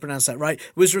 I hope I've pronounced that right,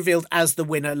 was revealed as the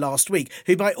winner last week,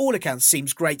 who by all accounts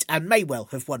seems great and may well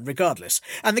have won regardless.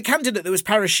 And the candidate that was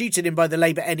parachuted in by the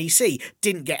Labour NEC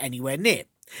didn't get anywhere near.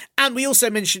 And we also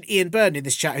mentioned Ian Byrne in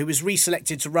this chat, who was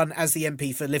reselected to run as the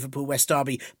MP for Liverpool West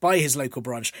Derby by his local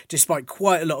branch, despite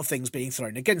quite a lot of things being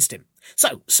thrown against him.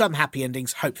 So, some happy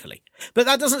endings, hopefully. But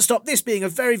that doesn't stop this being a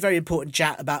very, very important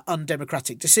chat about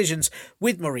undemocratic decisions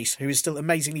with Maurice, who is still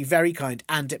amazingly very kind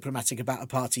and diplomatic about a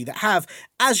party that have,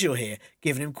 as you'll hear,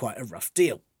 given him quite a rough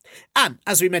deal. And,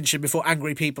 as we mentioned before,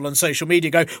 angry people on social media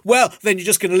go, well, then you're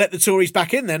just going to let the Tories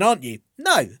back in then, aren't you?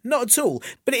 No, not at all.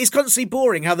 But it is constantly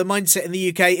boring how the mindset in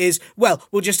the UK is, well,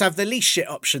 we'll just have the least shit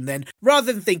option then,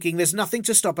 rather than thinking there's nothing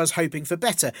to stop us hoping for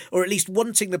better, or at least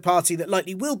wanting the party that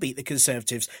likely will beat the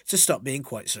Conservatives to stop being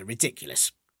quite so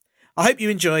ridiculous. I hope you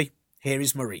enjoy. Here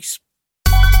is Maurice.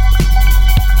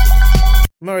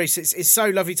 Maurice, it's so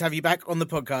lovely to have you back on the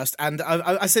podcast, and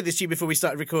I said this to you before we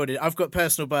started recording. I've got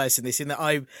personal bias in this, in that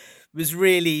I was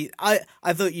really... I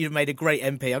thought you'd made a great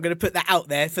MP. I'm going to put that out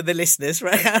there for the listeners,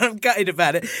 right? I'm gutted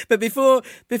about it. But before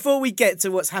we get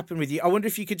to what's happened with you, I wonder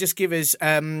if you could just give us...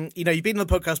 you've been on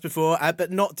the podcast before,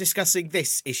 but not discussing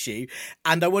this issue.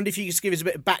 And I wonder if you could just give us a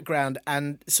bit of background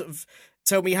and sort of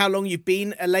tell me how long you've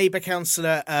been a Labour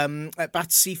councillor at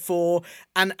Battersea for,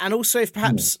 and also if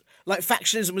perhaps... like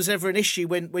factionalism was ever an issue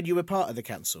when you were part of the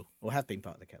council, or have been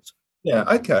part of the council. Yeah,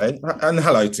 okay. And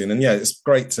hello, Tin. And yeah, it's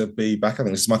great to be back. I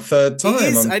think this is my third time. It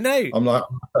is, I know. I'm like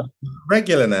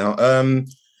regular now. I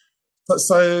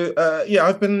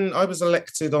was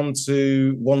elected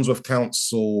onto Wandsworth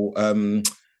Council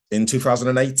in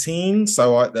 2018.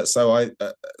 So I've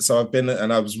been,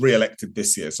 and I was re-elected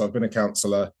this year. So I've been a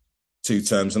councillor 2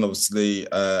 terms, and obviously,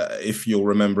 if you'll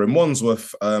remember, in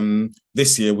Wandsworth,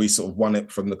 this year we sort of won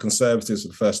it from the Conservatives for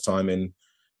the first time in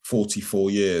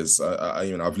 44 years.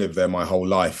 I've lived there my whole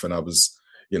life, and I was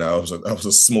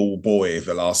a small boy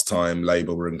the last time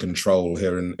Labour were in control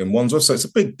here in Wandsworth, so it's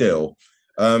a big deal.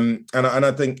 And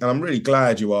I think, and I'm really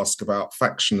glad you asked about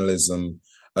factionalism,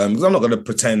 because I'm not going to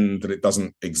pretend that it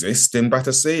doesn't exist in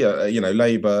Battersea.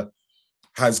 Labour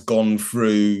has gone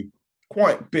through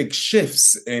quite big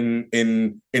shifts in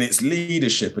its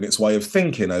leadership and its way of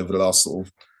thinking over the last sort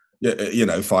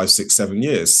of 5, 6, 7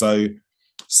 years. So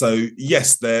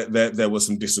yes, there were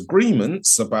some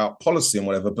disagreements about policy and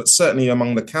whatever, but certainly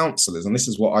among the councillors, and this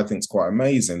is what I think is quite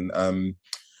amazing,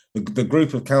 the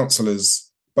group of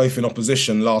councillors, both in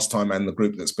opposition last time and the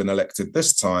group that's been elected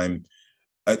this time,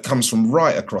 it comes from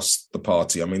right across the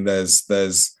party. I mean, there's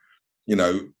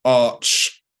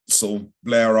arch sort of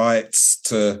Blairites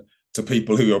to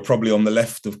people who are probably on the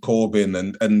left of Corbyn,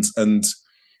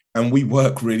 and we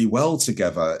work really well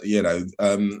together.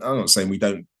 I'm not saying we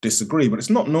don't disagree, but it's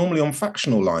not normally on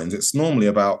factional lines. It's normally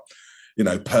about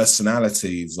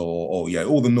personalities or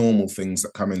all the normal things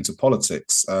that come into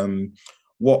politics.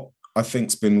 What I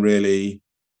think's been really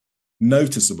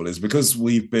noticeable is because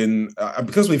we've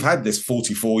had this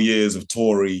 44 years of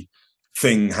Tory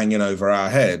thing hanging over our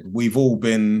head, we've all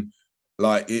been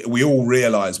we all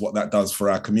realise what that does for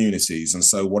our communities, and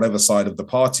so whatever side of the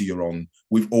party you're on,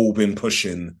 we've all been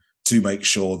pushing to make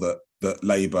sure that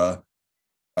Labour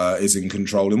is in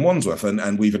control in Wandsworth,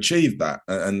 and we've achieved that,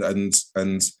 and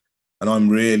I'm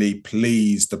really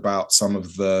pleased about some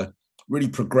of the really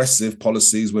progressive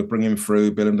policies we're bringing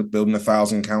through, building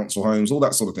 1,000 council homes, all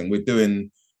that sort of thing. We're doing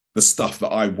the stuff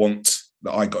that I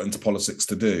got into politics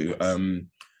to do.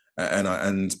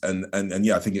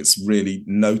 I think it's really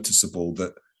noticeable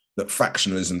that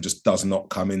factionalism just does not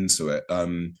come into it.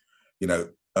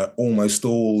 Almost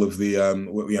all of the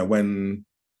when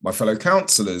my fellow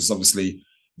councillors, obviously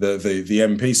the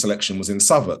MP selection was in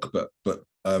Southwark, but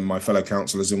my fellow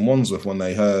councillors in Wandsworth, when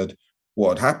they heard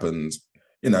what had happened,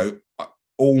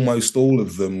 almost all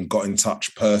of them got in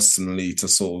touch personally to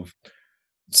sort of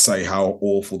say how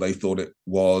awful they thought it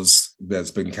was. There's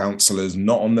been councillors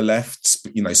not on the left,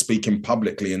 speaking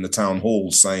publicly in the town hall,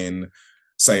 saying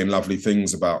lovely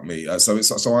things about me. So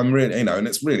I'm really, and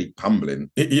it's really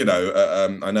humbling.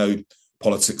 I know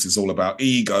politics is all about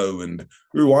ego and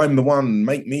I'm the one,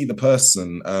 make me the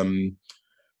person. I'm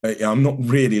not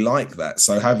really like that.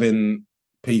 So having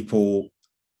people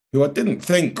who I didn't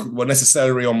think were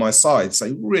necessarily on my side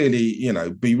say really,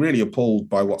 be really appalled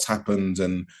by what's happened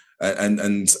and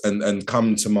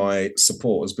come to my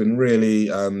support has been really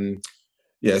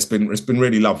it's been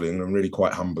really lovely and really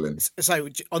quite humbling. So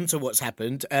onto what's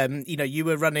happened. You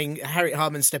were running, Harriet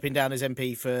Harman stepping down as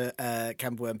MP for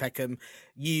Camberwell and Peckham.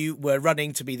 You were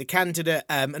running to be the candidate,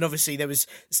 and obviously there was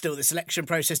still the selection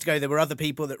process to go. There were other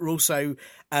people that were also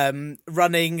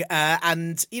running,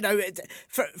 and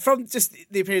from just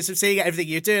the appearance of seeing everything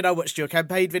you're doing, I watched your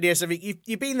campaign videos. I mean,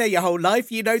 you've been there your whole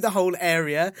life. You know the whole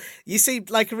area. You seemed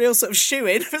like a real sort of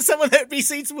shoo-in for someone that would be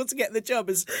suitable to get the job.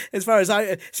 As far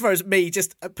as me,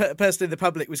 just a person in the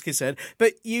public was concerned,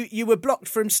 but you were blocked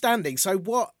from standing. So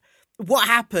what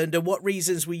happened, and what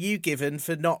reasons were you given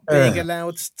for not being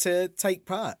allowed to take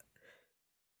part?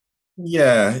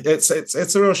 Yeah, it's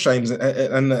a real shame,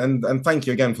 and thank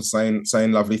you again for saying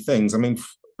lovely things. I mean,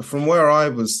 from where I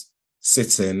was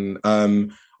sitting, I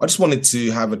just wanted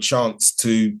to have a chance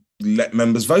to let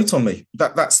members vote on me.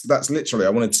 That's literally, I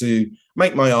wanted to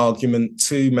make my argument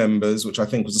to members, which I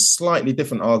think was a slightly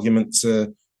different argument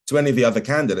to any of the other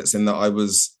candidates, in that I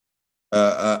was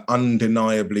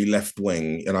undeniably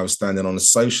left-wing, and I was standing on a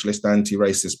socialist,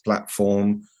 anti-racist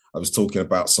platform. I was talking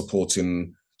about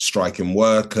supporting striking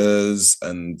workers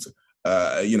and,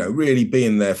 really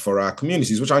being there for our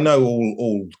communities, which I know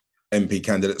all MP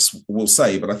candidates will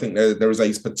say, but I think there is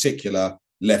a particular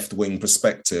left-wing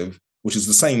perspective, which is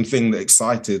the same thing that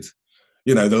excited,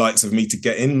 the likes of me to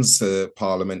get into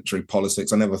parliamentary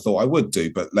politics. I never thought I would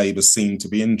do, but Labour seemed to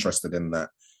be interested in that.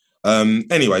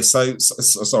 Anyway, so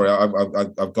sorry,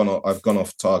 I've gone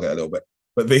off target a little bit,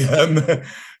 but the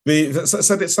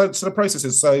process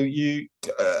is, so you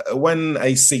when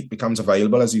a seat becomes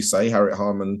available, as you say, Harriet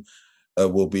Harman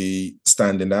will be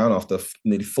standing down after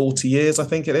nearly 40 years, I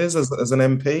think it is, as an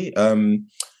MP.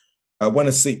 When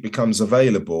a seat becomes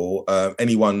available,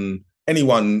 anyone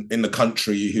in the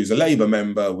country who's a Labour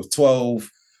member with 12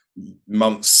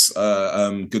 months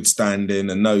good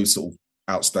standing and no sort of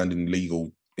outstanding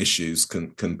legal issues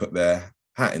can put their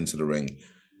hat into the ring.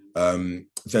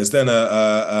 There's then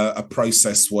a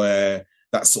process where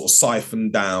that's sort of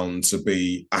siphoned down to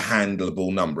be a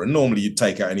handleable number, and normally you'd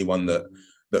take out anyone that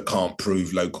can't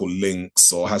prove local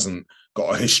links or hasn't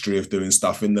got a history of doing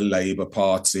stuff in the Labour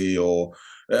Party, or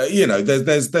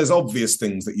there's obvious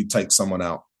things that you'd take someone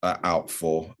out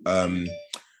for.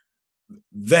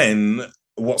 Then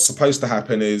what's supposed to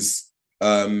happen is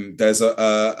there's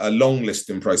a long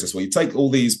listing process where you take all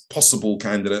these possible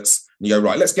candidates and you go,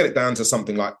 right, let's get it down to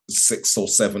something like 6 or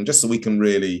 7, just so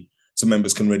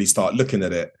members can really start looking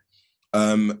at it.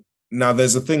 now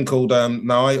there's a thing called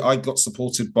now I got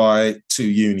supported by two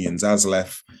unions,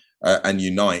 ASLEF and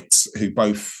Unite, who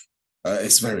both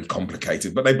it's very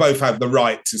complicated, but they both have the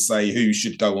right to say who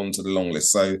should go onto the long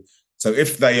list. So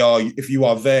if you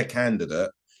are their candidate,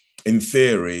 in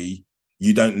theory,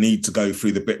 you don't need to go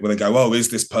through the bit where they go, oh, is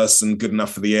this person good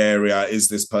enough for the area? Has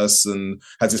this person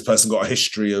got a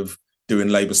history of doing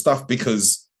Labour stuff?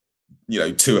 Because,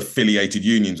 two affiliated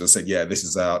unions have said, yeah, this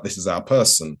is our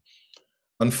person.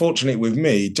 Unfortunately, with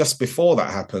me, just before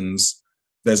that happens,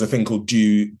 there's a thing called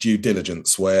due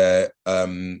diligence, where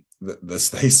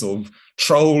they sort of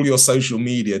troll your social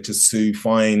media to see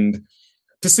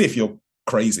if you're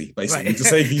crazy, basically, right. To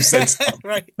see if you said stuff.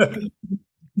 Right.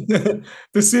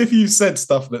 To see if you've said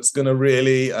stuff that's going to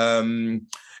really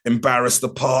embarrass the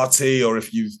party, or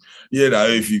if you're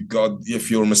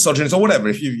a misogynist or whatever,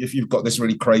 if you've got this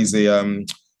really crazy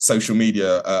social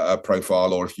media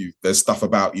profile, or if there's stuff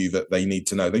about you that they need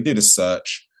to know. They did a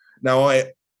search. Now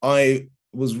I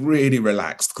was really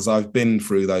relaxed because I've been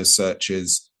through those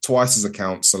searches twice as a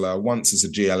councillor, once as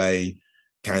a GLA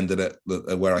candidate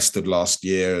where I stood last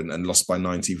year and lost by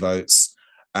 90 votes,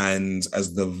 and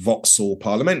as the Vauxhall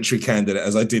parliamentary candidate,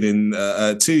 as I did in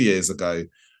 2 years ago,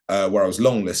 where I was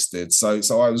longlisted. So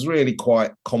I was really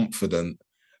quite confident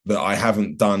that I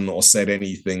haven't done or said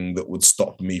anything that would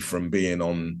stop me from being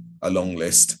on a long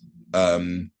list.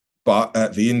 But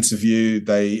at the interview,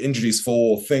 they introduced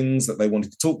 4 things that they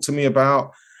wanted to talk to me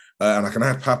about. And I can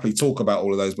happily talk about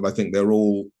all of those, but I think they were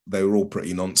all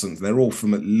pretty nonsense. They're all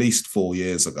from at least 4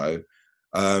 years ago.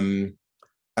 And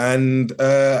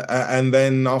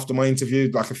then after my interview,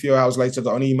 like a few hours later, I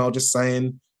got an email just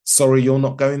saying, sorry, you're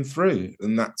not going through.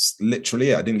 And that's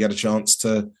literally it. I didn't get a chance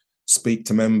to speak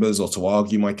to members or to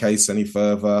argue my case any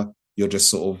further. You're just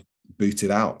sort of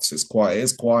booted out. So it's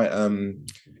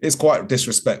quite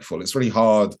disrespectful. It's really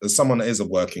hard as someone that is a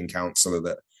working councillor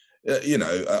that,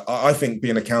 I think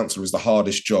being a councillor is the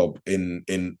hardest job in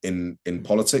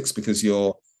politics, because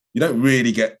you don't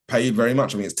really get paid very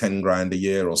much. I mean, it's 10 grand a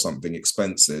year or something,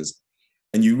 expenses.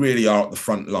 And you really are at the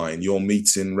front line. You're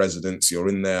meeting residents, you're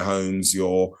in their homes,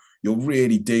 you're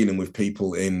really dealing with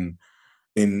people in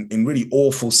really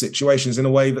awful situations in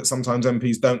a way that sometimes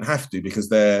MPs don't have to, because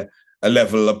they're a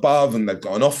level above and they've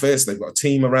got an office, they've got a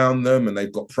team around them, and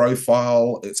they've got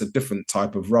profile. It's a different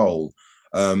type of role.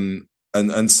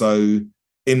 And so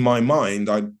in my mind,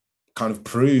 I kind of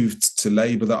proved to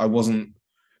Labour that I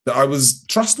was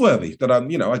trustworthy, that I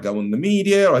go on the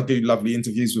media, I do lovely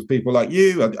interviews with people like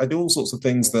you, I do all sorts of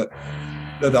things that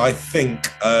I think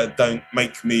don't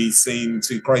make me seem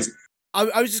too crazy.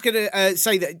 I was just going to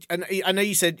say that, and I know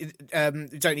you said you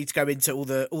don't need to go into all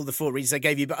the 4 reasons I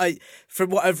gave you, but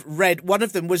from what I've read, one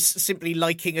of them was simply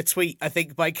liking a tweet, I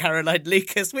think, by Caroline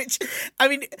Lucas, which, I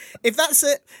mean, if that's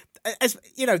it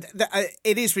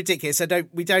is ridiculous.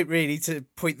 We don't really need to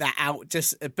point that out.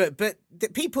 But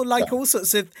people like all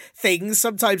sorts of things.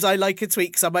 Sometimes I like a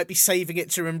tweet because I might be saving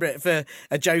it to remember it for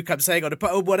a joke I'm saying on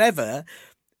or whatever.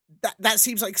 That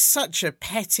seems like such a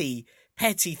petty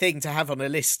thing to have on a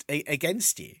list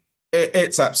against you.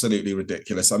 It's absolutely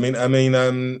ridiculous. I think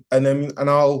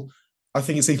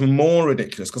it's even more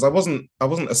ridiculous because I wasn't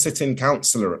a sit-in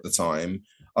councillor at the time.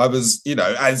 I was,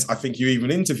 as I think you even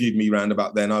interviewed me round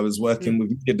about then, I was working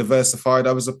with Media Diversified.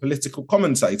 I was a political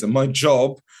commentator. My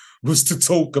job was to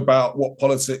talk about what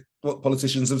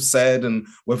politicians have said and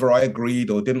whether I agreed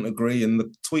or didn't agree. And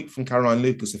the tweet from Caroline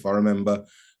Lucas, if I remember,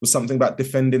 was something about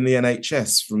defending the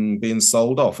NHS from being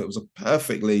sold off. It was a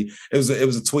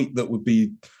tweet that would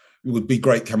be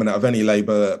great coming out of any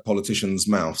Labour politician's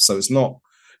mouth. So it's not,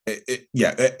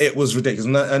 it was ridiculous.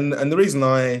 And the reason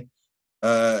I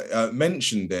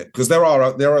mentioned it, because there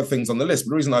are things on the list,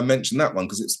 but the reason I mentioned that one,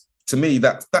 because it's, to me,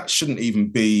 that shouldn't even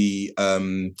be,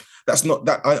 that's not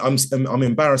that I'm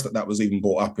embarrassed that was even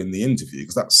brought up in the interview,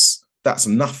 because that's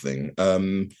nothing.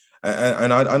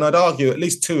 And I'd argue at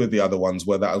least 2 of the other ones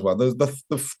were that as well.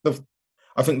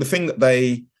 I think the thing that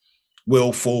they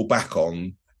will fall back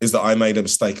on is that I made a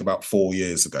mistake about 4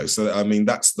 years ago. So I mean,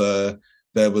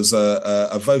 there was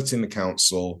a vote in the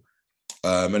council,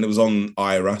 and it was on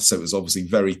IRA, so it was obviously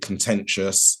very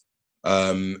contentious.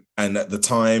 And at the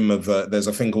time of there's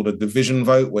a thing called a division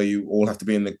vote where you all have to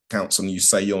be in the council and you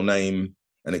say your name.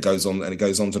 And it goes on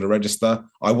to the register.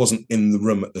 I wasn't in the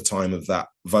room at the time of that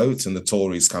vote, and the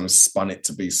Tories kind of spun it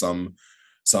to be some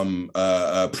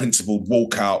principled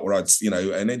walkout where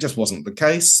and it just wasn't the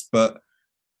case. But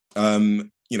the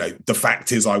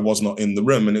fact is I was not in the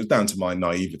room, and it was down to my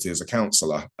naivety as a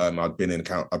councillor. I'd been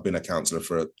a councillor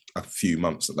for a few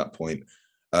months at that point,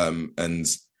 and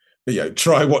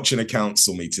try watching a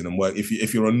council meeting and work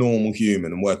if you're a normal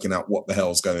human and working out what the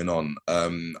hell's going on.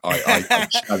 I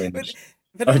challenge.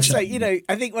 But also,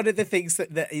 I think one of the things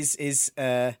that is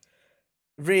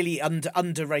really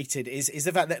underrated is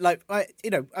the fact that, like,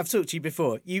 I've talked to you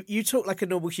before. You talk like a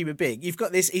normal human being. You've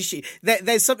got this issue.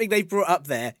 There's something they've brought up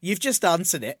there. You've just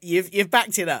answered it. You've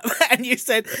backed it up, and you've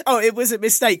said, "Oh, it was a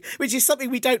mistake," which is something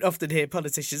we don't often hear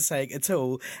politicians saying at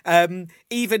all.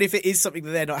 Even if it is something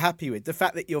that they're not happy with, the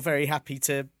fact that you're very happy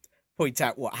to point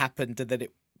out what happened and that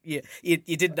you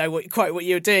didn't know quite what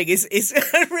you were doing is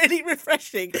really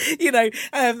refreshing.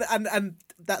 And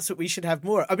that's what we should have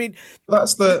more. I mean,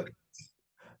 that's the.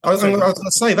 I was going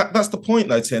to say that's the point,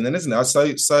 though, Tim, then, isn't it?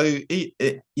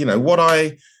 What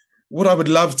I would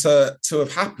love to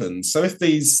have happened. So if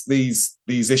these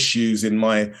issues in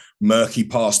my murky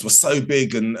past were so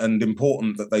big and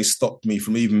important that they stopped me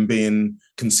from even being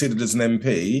considered as an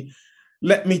MP,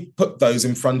 let me put those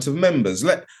in front of members.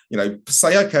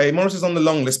 Say, okay, Maurice is on the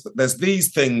long list, but there's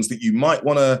these things that you might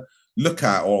want to look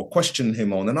at or question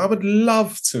him on, and I would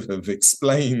love to have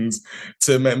explained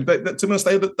to members. But to be honest,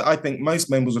 I think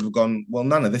most members would have gone, well,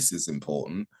 none of this is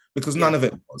important, because none of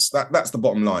it was. That's the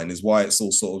bottom line, is why it's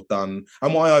all sort of done,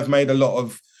 and why I've made a lot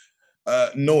of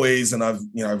noise, and I've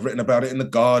written about it in the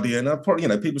Guardian. I've probably,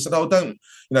 people said, oh, don't,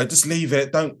 just leave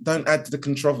it, don't add to the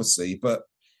controversy. But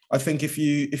I think if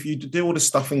you do all this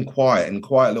stuff in quiet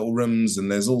little rooms, and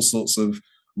there's all sorts of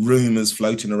rumours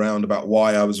floating around about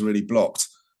why I was really blocked,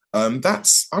 I'm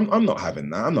not having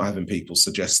that. I'm not having people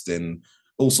suggesting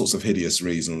all sorts of hideous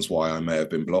reasons why I may have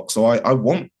been blocked. So I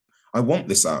want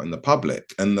this out in the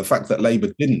public, and the fact that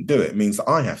Labour didn't do it means that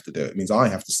I have to do it. It means I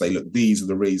have to say, look, these are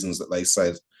the reasons that they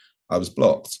said I was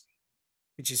blocked.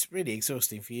 Which is really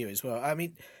exhausting for you as well. I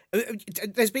mean,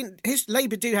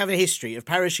 Labour do have a history of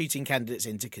parachuting candidates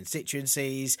into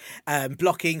constituencies,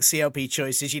 blocking CLP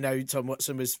choices. Tom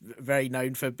Watson was very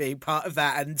known for being part of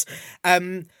that,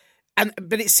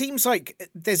 but it seems like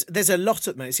there's a lot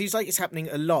at the moment. It seems like it's happening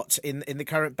a lot in the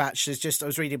current batch. I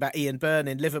was reading about Ian Byrne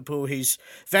in Liverpool, who's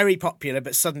very popular,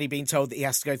 but suddenly being told that he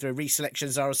has to go through a reselection.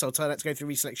 Zara Sultan had to go through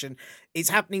a reselection. It's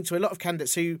happening to a lot of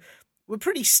candidates who were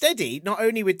pretty steady, not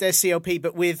only with their CLP,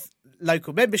 but with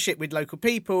local membership, with local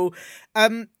people.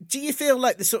 Do you feel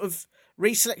like the sort of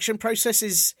reselection process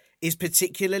is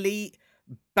particularly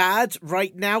bad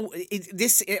right now?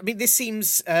 This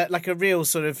seems like a real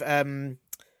sort of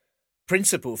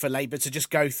principle for Labour to just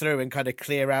go through and kind of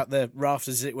clear out the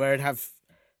rafters, as it were, and have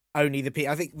only the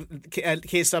people. I think Keir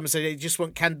Starmer said they just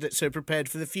want candidates who are prepared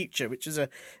for the future, which is a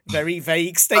very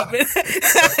vague statement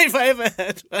if I ever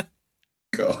heard one.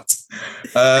 God.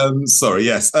 Sorry,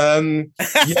 yes. In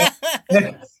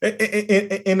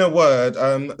a word,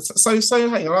 so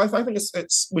hang on, I think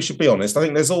it's we should be honest. I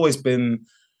think there's always been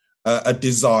a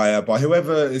desire by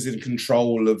whoever is in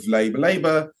control of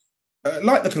Labour,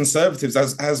 like the Conservatives,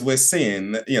 as we're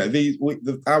seeing,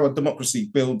 our democracy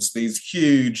builds these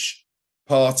huge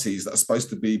parties that are supposed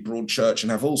to be broad church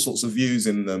and have all sorts of views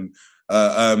in them,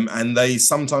 and they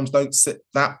sometimes don't sit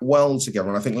that well together.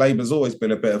 And I think Labour's always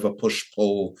been a bit of a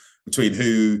push-pull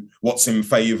between what's in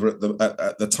favour at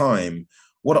the time.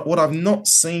 What I've not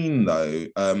seen, though,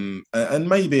 and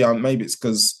maybe it's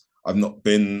because I've not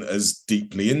been as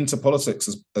deeply into politics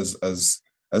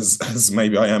as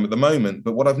maybe I am at the moment,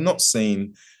 but what I've not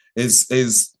seen is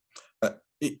this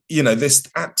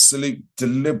absolute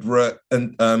deliberate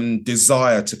and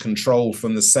desire to control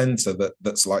from the centre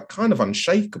that's like kind of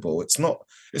unshakable. It's not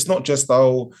just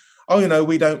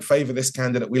we don't favour this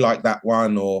candidate, we like that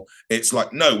one, or it's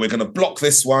like, no, we're going to block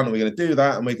this one, and we're going to do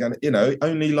that, and we're going to,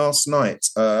 only last night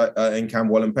in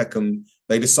Camberwell and Peckham,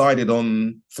 they decided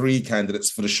on 3 candidates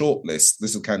for the shortlist.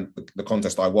 This is the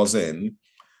contest I was in.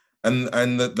 And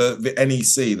the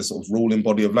NEC, the sort of ruling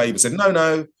body of Labour, said,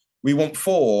 no, we want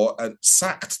 4, and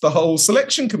sacked the whole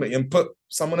selection committee and put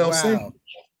someone else in.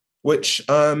 Which,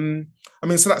 so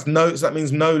that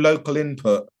means no local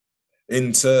input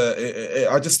into.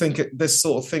 I just think this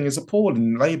sort of thing is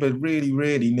appalling. Labour really,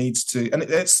 really needs to, and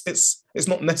it's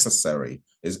not necessary.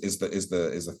 Is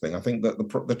the thing. I think that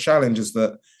the challenge is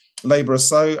that Labour are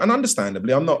so, and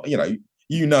understandably, I'm not, I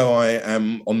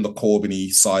am on the Corbyn-y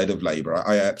side of Labour.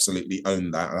 I absolutely own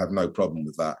that. I have no problem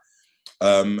with that.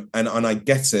 And I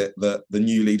get it that the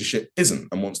new leadership isn't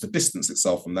and wants to distance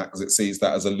itself from that because it sees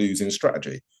that as a losing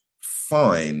strategy.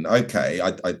 Fine. Okay.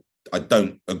 I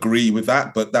don't agree with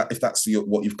that, but if that's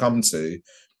what you've come to.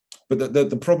 But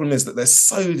the problem is that they're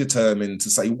so determined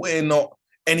to say we're not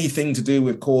anything to do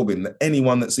with Corbyn, that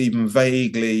anyone that's even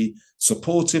vaguely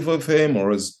supportive of him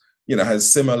or has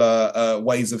similar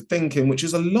ways of thinking, which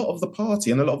is a lot of the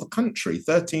party and a lot of the country.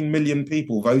 13 million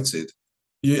people voted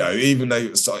even though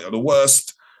it's the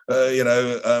worst,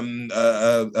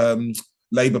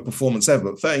 Labour performance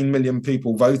ever, but 13 million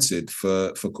people voted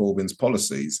for Corbyn's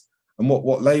policies. And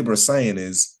what Labour are saying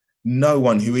is no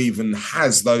one who even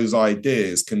has those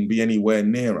ideas can be anywhere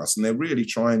near us. And they're really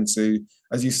trying to,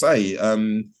 as you say,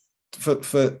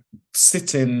 for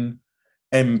sitting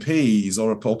MPs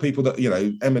or people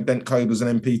that, Emma Dent-Coad was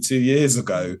an MP 2 years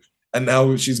ago, and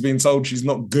now she's been told she's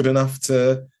not good enough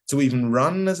to even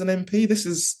run as an MP.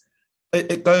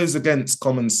 It goes against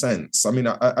common sense. I mean,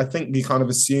 I think we kind of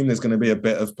assume there's going to be a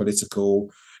bit of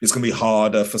political, it's going to be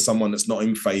harder for someone that's not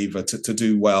in favour to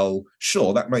do well.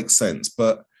 Sure, that makes sense.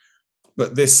 But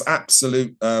this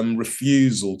absolute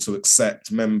refusal to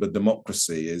accept member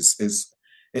democracy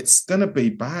it's going to be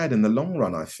bad in the long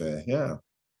run, I fear. Yeah.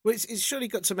 Well, it's surely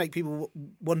got to make people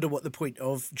wonder what the point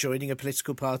of joining a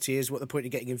political party is, what the point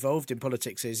of getting involved in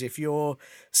politics is. If you're,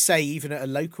 say, even at a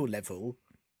local level,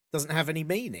 doesn't have any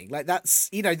meaning. Like that's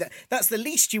the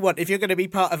least you want if you're going to be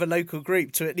part of a local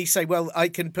group, to at least say, well, I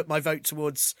can put my vote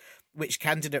towards which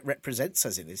candidate represents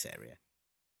us in this area.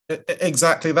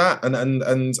 Exactly that,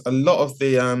 and a lot of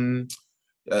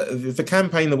the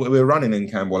campaign that we were running in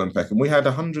Camberwell and Peckham, we had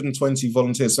 120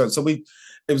 volunteers. So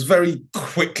it was very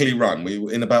quickly run.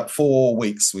 In about 4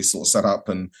 weeks, we sort of set up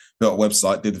and built a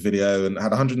website, did the video, and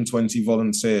had 120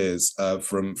 volunteers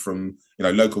from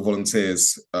local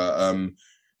volunteers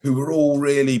who were all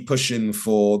really pushing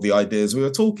for the ideas we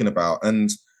were talking about. And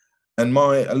a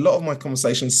lot of my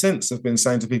conversations since have been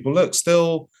saying to people, look,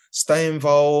 still stay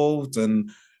involved, and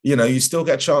you still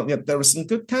get a chance. There are some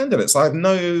good candidates. I have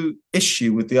no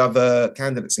issue with the other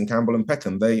candidates in Camberwell and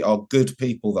Peckham. They are good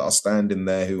people that are standing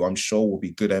there who I'm sure will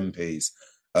be good MPs.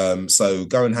 So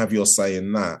go and have your say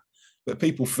in that. But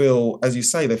people feel, as you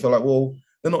say, they feel like, well,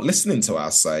 they're not listening to our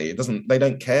say. They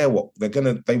don't care what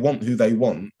they want who they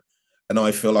want. And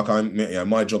I feel like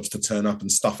my job's to turn up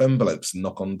and stuff envelopes and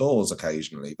knock on doors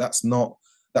occasionally. That's not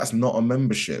a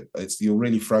membership. You're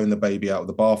really throwing the baby out of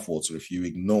the bathwater if you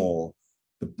ignore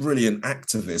the brilliant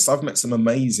activists. I've met some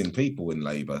amazing people in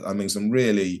Labour. I mean, some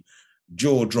really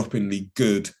jaw-droppingly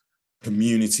good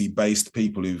community-based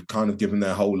people who've kind of given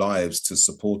their whole lives to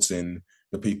supporting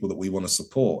the people that we want to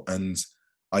support. And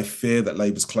I fear that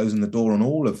Labour's closing the door on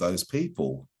all of those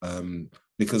people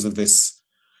because of this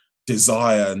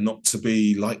desire not to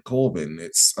be like Corbyn.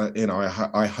 It's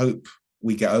I hope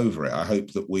we get over it. I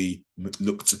hope that we do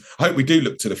look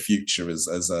to the future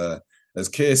as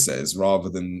Keir says, rather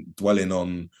than dwelling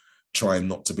on trying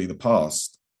not to be the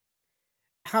past.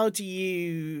 How do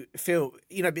you feel?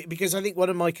 Because I think one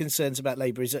of my concerns about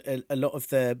Labour is a lot of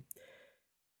the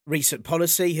recent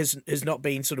policy has not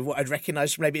been sort of what I'd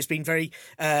recognise. Maybe it's been very,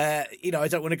 I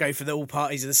don't want to go for all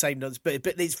parties are the same nonsense, but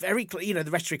it's very, the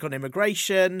rhetoric on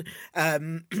immigration.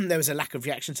 There was a lack of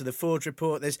reaction to the Ford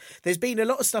report. There's been a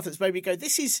lot of stuff that's made me go,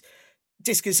 this is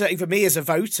disconcerting for me as a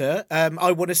voter.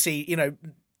 I want to see,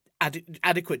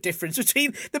 adequate difference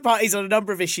between the parties on a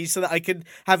number of issues so that I can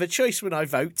have a choice when I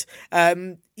vote. How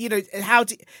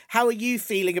are you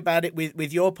feeling about it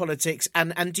with your politics?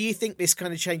 And do you think this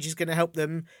kind of change is going to help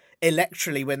them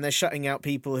electorally when they're shutting out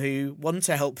people who want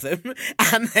to help them,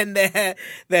 and then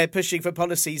they're pushing for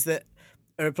policies that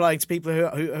are applying to people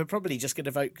who are probably just going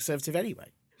to vote Conservative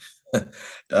anyway?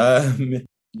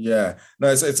 Yeah,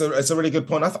 no, it's a really good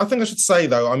point. I think I should say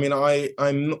though, I mean,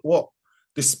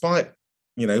 despite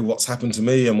what's happened to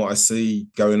me and what I see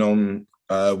going on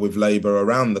with Labour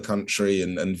around the country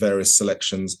and various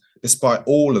selections, despite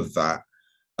all of that,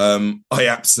 I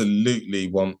absolutely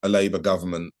want a Labour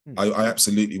government. I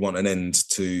absolutely want an end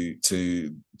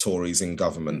to Tories in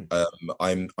government.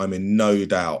 I'm in no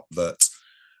doubt that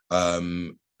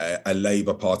a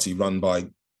Labour Party run by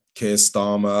Keir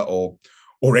Starmer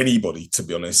or anybody, to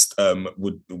be honest,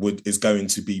 is going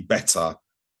to be better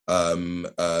than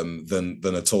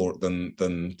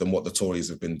what the Tories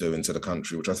have been doing to the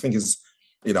country, which I think is,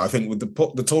 I think with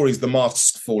the Tories, the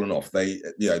mask's fallen off.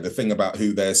 The thing about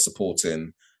who they're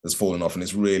supporting has fallen off, and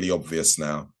it's really obvious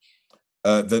now.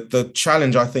 The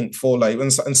challenge, I think, for Labour,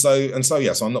 so I'm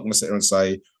not going to sit here and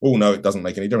say, oh no, it doesn't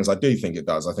make any difference. I do think it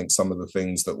does. I think some of the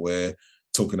things that we're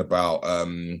talking about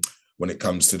when it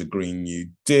comes to the Green New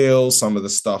Deal, some of the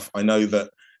stuff, I know that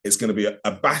it's going to be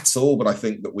a battle, but I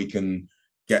think that we can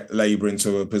get Labour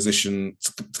into a position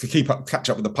to catch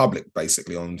up with the public,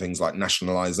 basically, on things like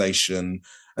nationalisation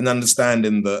and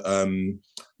understanding that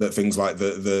that things like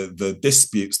the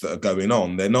disputes that are going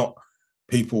on, they're not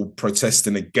people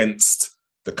protesting against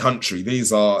the country.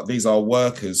 These are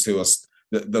workers who are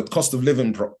the cost of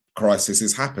living crisis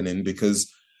is happening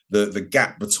because the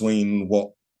gap between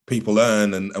what people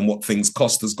earn and what things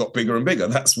cost has got bigger and bigger.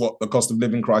 That's what the cost of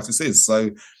living crisis is. So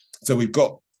we've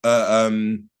got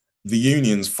the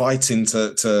unions fighting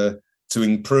to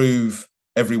improve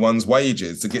everyone's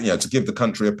wages, to give the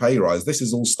country a pay rise. This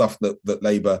is all stuff that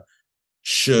Labour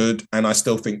should, and I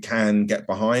still think can, get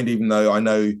behind, even though I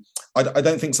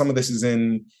don't think some of this is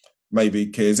in maybe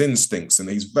Keir's instincts, and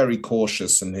he's very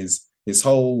cautious, and his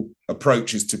whole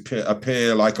approach is to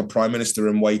appear like a prime minister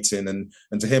in waiting,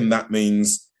 and to him that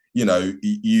means, you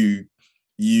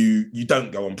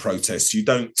don't go on protests, you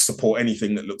don't support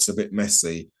anything that looks a bit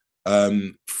messy.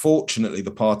 Fortunately,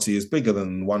 the party is bigger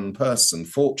than one person.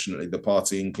 Fortunately, the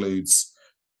party includes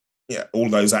all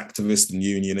those activists and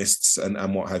unionists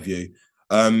and what have you.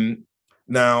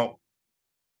 Now,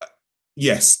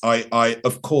 yes, I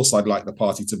of course I'd like the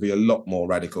party to be a lot more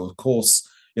radical. Of course,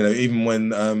 even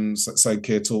when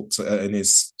Keir talked in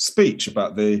his speech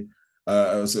about the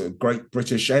Great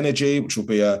British Energy, which will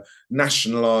be a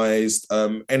nationalised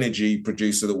energy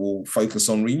producer that will focus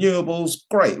on renewables.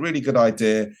 Great, really good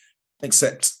idea.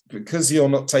 Except because you're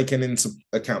not taking into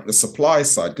account the supply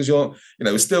side, because we're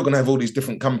still going to have all these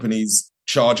different companies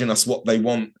charging us what they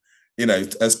want,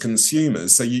 as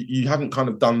consumers. So you haven't kind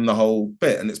of done the whole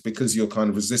bit, and it's because you're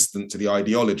kind of resistant to the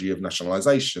ideology of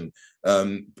nationalisation.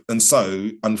 And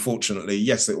so, unfortunately,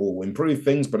 yes, it will improve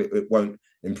things, but it won't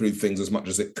improve things as much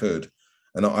as it could.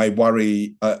 And I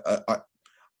worry.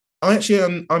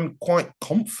 I'm quite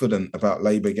confident about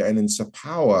Labour getting into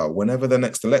power whenever the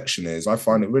next election is. I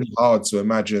find it really hard to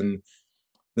imagine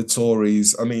the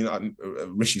Tories. I mean,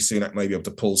 Rishi Sunak may be able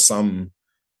to pull some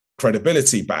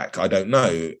credibility back. I don't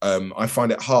know. I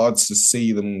find it hard to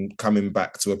see them coming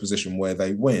back to a position where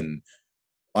they win.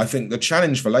 I think the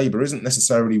challenge for Labour isn't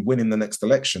necessarily winning the next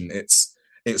election.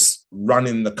 It's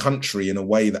running the country in a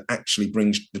way that actually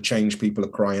brings the change people are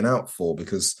crying out for.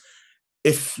 Because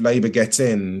if Labour get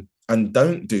in and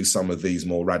don't do some of these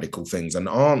more radical things, and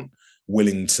aren't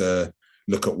willing to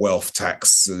look at wealth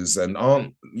taxes, and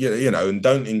aren't, and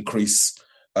don't increase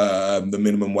the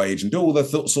minimum wage, and do all the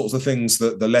sorts of things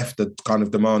that the left are kind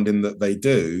of demanding that they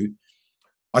do,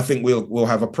 I think we'll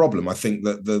have a problem. I think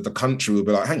that the country will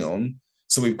be like, hang on,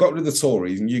 so we've got rid of the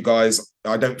Tories, and you guys,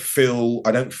 I don't feel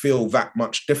that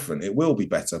much different. It will be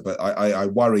better, but I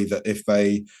worry that if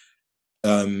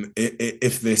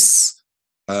this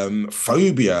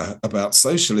phobia about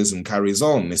socialism carries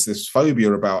on, this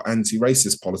phobia about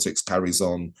anti-racist politics carries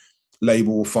on,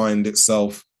 Labour will find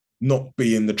itself not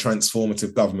being the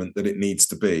transformative government that it needs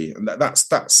to be. And that's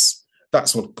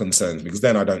what concerns me, because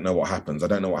then I don't know what happens. I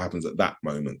don't know what happens at that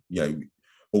moment.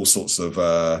 All sorts of,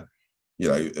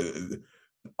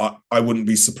 I wouldn't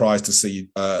be surprised to see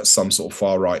some sort of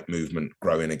far-right movement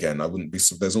growing again.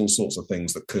 There's all sorts of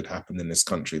things that could happen in this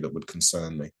country that would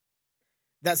concern me.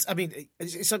 It's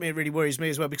something that really worries me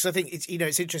as well, because I think it's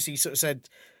interesting. You sort of said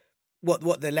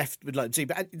what the left would like to do,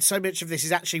 but so much of this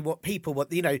is actually what people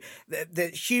want.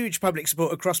 The huge public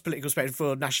support across political spectrum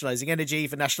for nationalising energy,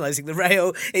 for nationalising the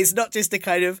rail. It's not just a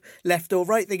kind of left or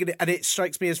right thing, and it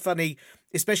strikes me as funny,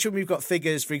 especially when we've got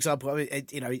figures. For example,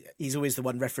 he's always the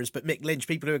one referenced, but Mick Lynch,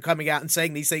 people who are coming out and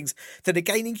saying these things that are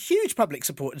gaining huge public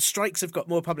support, and strikes have got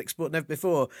more public support than ever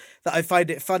before. That I find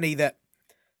it funny that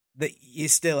you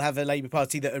still have a Labour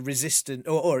Party that are resistant,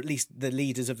 or at least the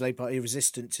leaders of the Labour Party are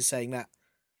resistant to saying that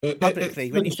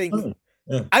publicly. When you think,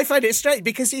 I find it strange,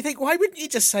 because you think, why wouldn't you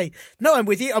just say, no, I'm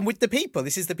with you, I'm with the people.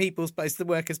 This is the people's place, the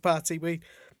Workers' Party.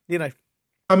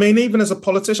 I mean, even as a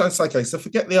politician, it's like, okay, so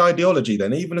forget the ideology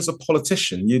then. Even as a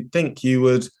politician, you'd think you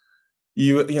would,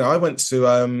 I went to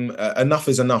Enough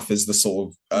is Enough is the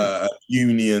sort of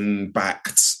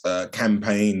union-backed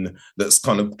campaign that's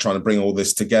kind of trying to bring all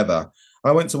this together.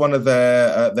 I went to one of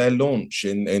their launch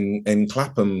in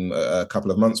Clapham a couple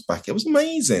of months back. It was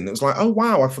amazing. It was like, oh,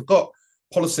 wow, I forgot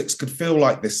politics could feel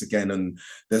like this again. And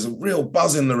there's a real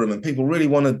buzz in the room and people really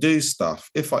want to do stuff.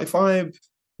 If I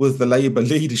was the Labour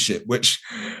leadership, which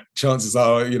chances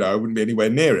are, I wouldn't be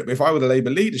anywhere near it. But if I were the Labour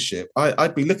leadership,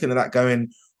 I'd be looking at that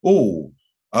going, oh,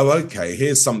 okay,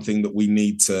 here's something that we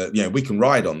need to, we can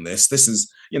ride on this. This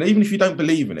is, even if you don't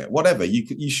believe in it, whatever,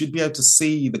 you should be able to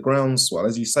see the groundswell.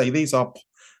 As you say, these aren't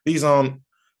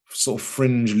sort of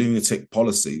fringe lunatic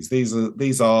policies.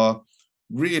 These are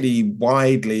really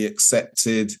widely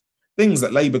accepted things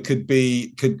that Labour could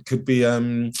be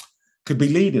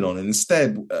leading on. And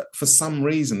instead, for some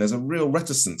reason, there's a real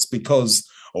reticence because,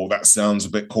 that sounds a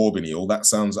bit Corbyny, that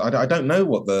sounds, I don't know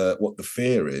what the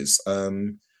fear is.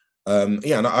 And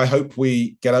I hope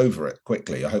we get over it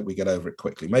quickly.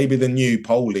 Maybe the new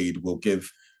poll lead will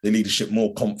give the leadership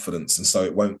more confidence, and so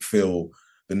it won't feel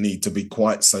the need to be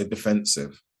quite so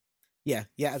defensive. Yeah,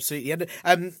 absolutely.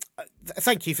 And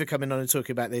thank you for coming on and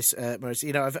talking about this, Maurice.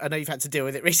 You know, I know you've had to deal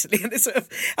with it recently, and it's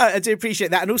I do appreciate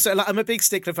that. And also, like, I'm a big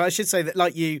stickler for. I should say that,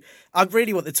 like you, I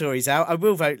really want the Tories out. I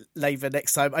will vote Labour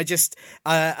next time.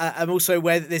 I'm also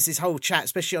aware that there's this whole chat,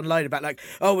 especially online, about like,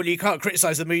 oh well, you can't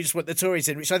criticise them, you just want the Tories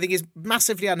in, which I think is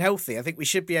massively unhealthy. I think we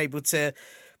should be able to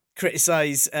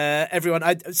criticise everyone.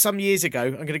 Some years ago,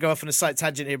 I'm going to go off on a slight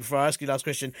tangent here before I ask you the last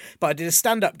question, but I did a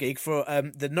stand-up gig for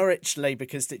the Norwich Labour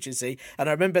constituency, and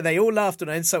I remember they all laughed when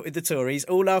I insulted the Tories,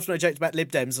 all laughed when I joked about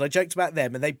Lib Dems, and I joked about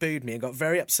them, and they booed me and got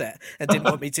very upset and didn't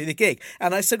want me to do the gig.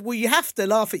 And I said, well, you have to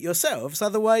laugh at yourselves,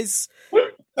 otherwise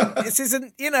this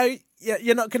isn't, you know,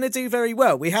 you're not going to do very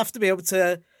well. We have to be able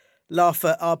to laugh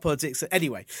at our politics.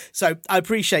 Anyway, so I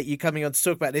appreciate you coming on to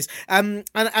talk about this. And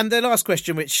the last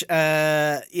question, which,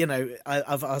 you know,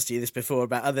 I've asked you this before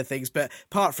about other things, but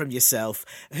apart from yourself,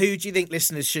 who do you think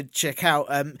listeners should check out?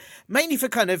 Mainly for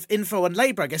kind of info on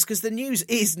Labour, I guess, because the news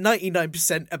is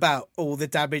 99% about all the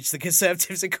damage the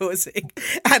Conservatives are causing.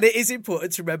 And it is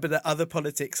important to remember that other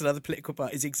politics and other political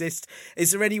parties exist.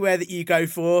 Is there anywhere that you go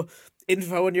for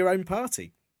info on your own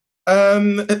party?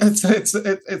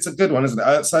 It's a good one, isn't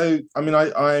it? So, I mean,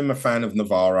 I'm a fan of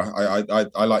Novara.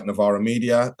 I like Novara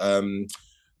Media.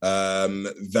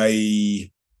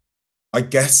 They, I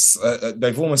guess,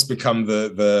 they've almost become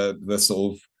the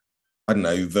sort of, I don't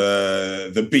know,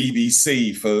 the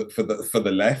BBC for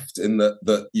the left, in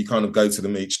that you kind of go to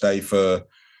them each day for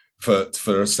a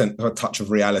touch of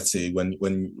reality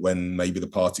when maybe the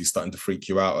party's starting to freak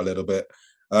you out a little bit.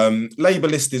 Labour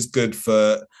List is good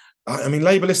for. I mean,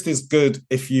 Labour List is good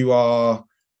if you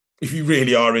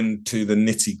really are into the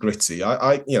nitty gritty.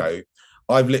 I've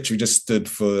literally just stood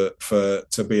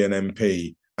to be an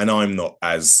MP, and I'm not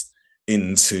as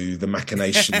into the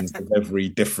machinations of every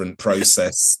different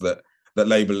process that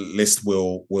Labour List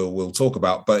will talk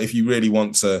about. But if you really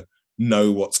want to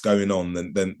know what's going on,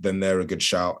 then they're a good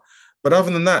shout. But other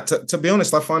than that, to be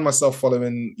honest, I find myself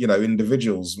following, you know,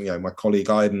 individuals. You know, my colleague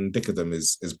Aidan Dickerdam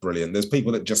is brilliant. There's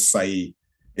people that just say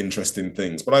interesting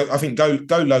things, but I think go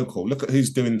local. Look at who's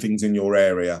doing things in your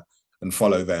area and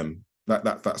follow them.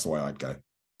 That's the way I'd go.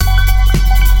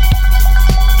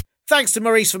 Thanks to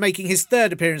Maurice for making his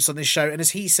third appearance on this show, and as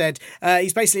he said,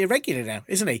 he's basically a regular now,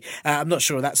 isn't he? I'm not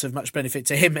sure that's of much benefit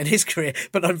to him and his career,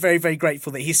 but I'm very, very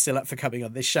grateful that he's still up for coming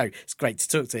on this show. It's great to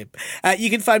talk to him. You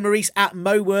can find Maurice at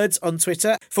MoWords on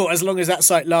Twitter for as long as that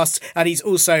site lasts, and he's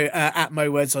also at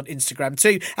MoWords on Instagram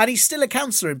too, and he's still a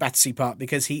councillor in Battersea Park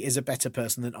because he is a better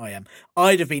person than I am.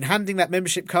 I'd have been handing that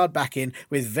membership card back in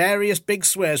with various big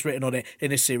swears written on it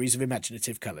in a series of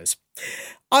imaginative colours.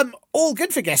 I'm all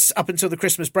good for guests up until the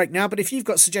Christmas break now, but if you've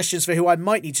got suggestions for who I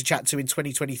might need to chat to in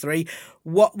 2023,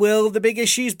 what will the big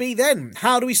issues be then?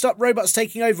 How do we stop robots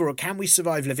taking over, or can we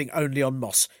survive living only on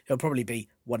moss? It'll probably be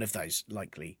one of those,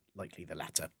 likely the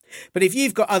latter. But if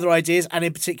you've got other ideas, and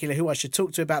in particular who I should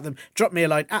talk to about them, drop me a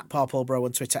line at ParPaulBro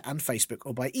on Twitter and Facebook,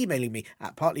 or by emailing me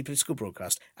at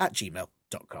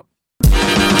partlypoliticalbroadcast@gmail.com.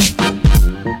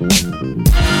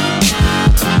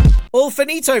 All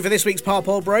finito for this week's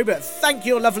Parpol Bro, but thank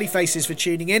your lovely faces for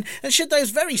tuning in, and should those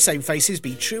very same faces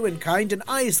be true and kind and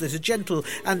eyes that are gentle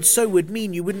and so would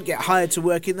mean you wouldn't get hired to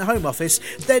work in the Home Office,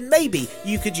 then maybe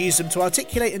you could use them to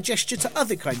articulate and gesture to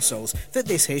other kind souls that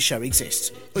this here show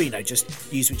exists. Or,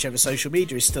 just use whichever social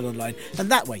media is still online,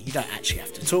 and that way you don't actually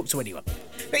have to talk to anyone.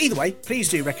 But either way, please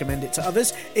do recommend it to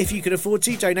others. If you can afford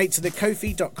to, donate to the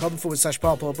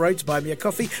ko-fi.com/ParpolBro to buy me a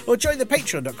coffee, or join the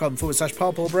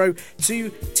patreon.com/ParpolBro to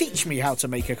teach me how to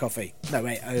make a coffee. No,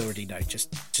 wait, I already know. Just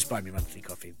buy me monthly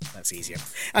coffee. That's easier.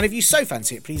 And if you so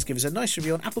fancy it, please give us a nice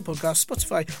review on Apple Podcasts,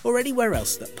 Spotify, or anywhere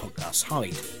else that podcasts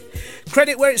hide.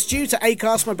 Credit where it's due to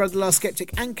Acast, My Brother Last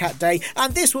Skeptic, and Cat Day,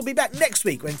 and this will be back next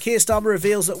week when Keir Starmer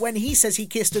reveals that when he says he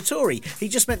kissed a Tory, he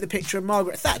just meant the picture of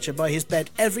Margaret Thatcher by his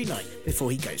bed every night before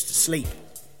he goes to sleep.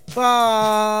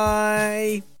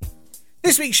 Bye!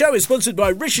 This week's show is sponsored by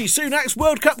Rishi Sunak's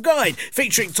World Cup Guide,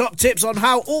 featuring top tips on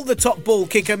how all the top ball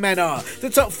kicker men are, the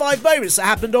top 5 moments that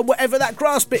happened on whatever that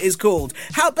grass bit is called,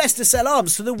 how best to sell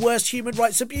arms to the worst human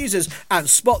rights abusers, and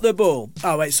spot the ball.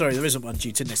 Oh wait, sorry, there isn't one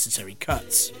due to necessary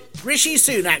cuts. Rishi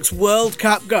Sunak's World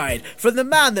Cup Guide, from the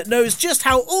man that knows just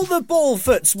how all the ball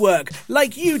foots work,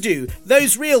 like you do,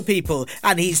 those real people,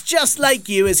 and he's just like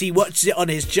you as he watches it on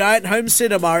his giant home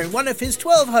cinema in one of his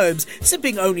 12 homes,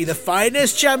 sipping only the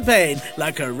finest champagne,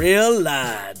 like a real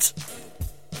lad.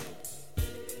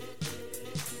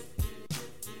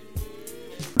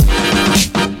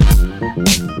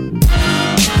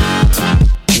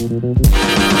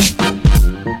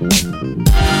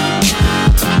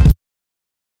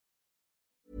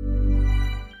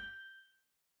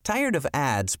 Tired of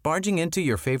ads barging into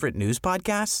your favorite news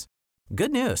podcasts?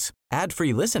 Good news.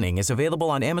 Ad-free listening is available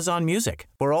on Amazon Music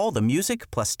for all the music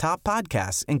plus top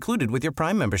podcasts included with your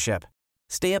Prime membership.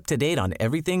 Stay up to date on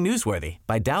everything newsworthy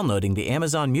by downloading the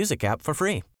Amazon Music app for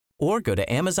free or go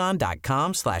to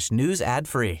amazon.com/news ad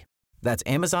free. That's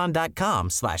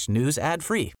amazon.com/news ad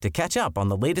free to catch up on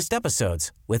the latest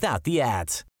episodes without the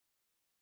ads.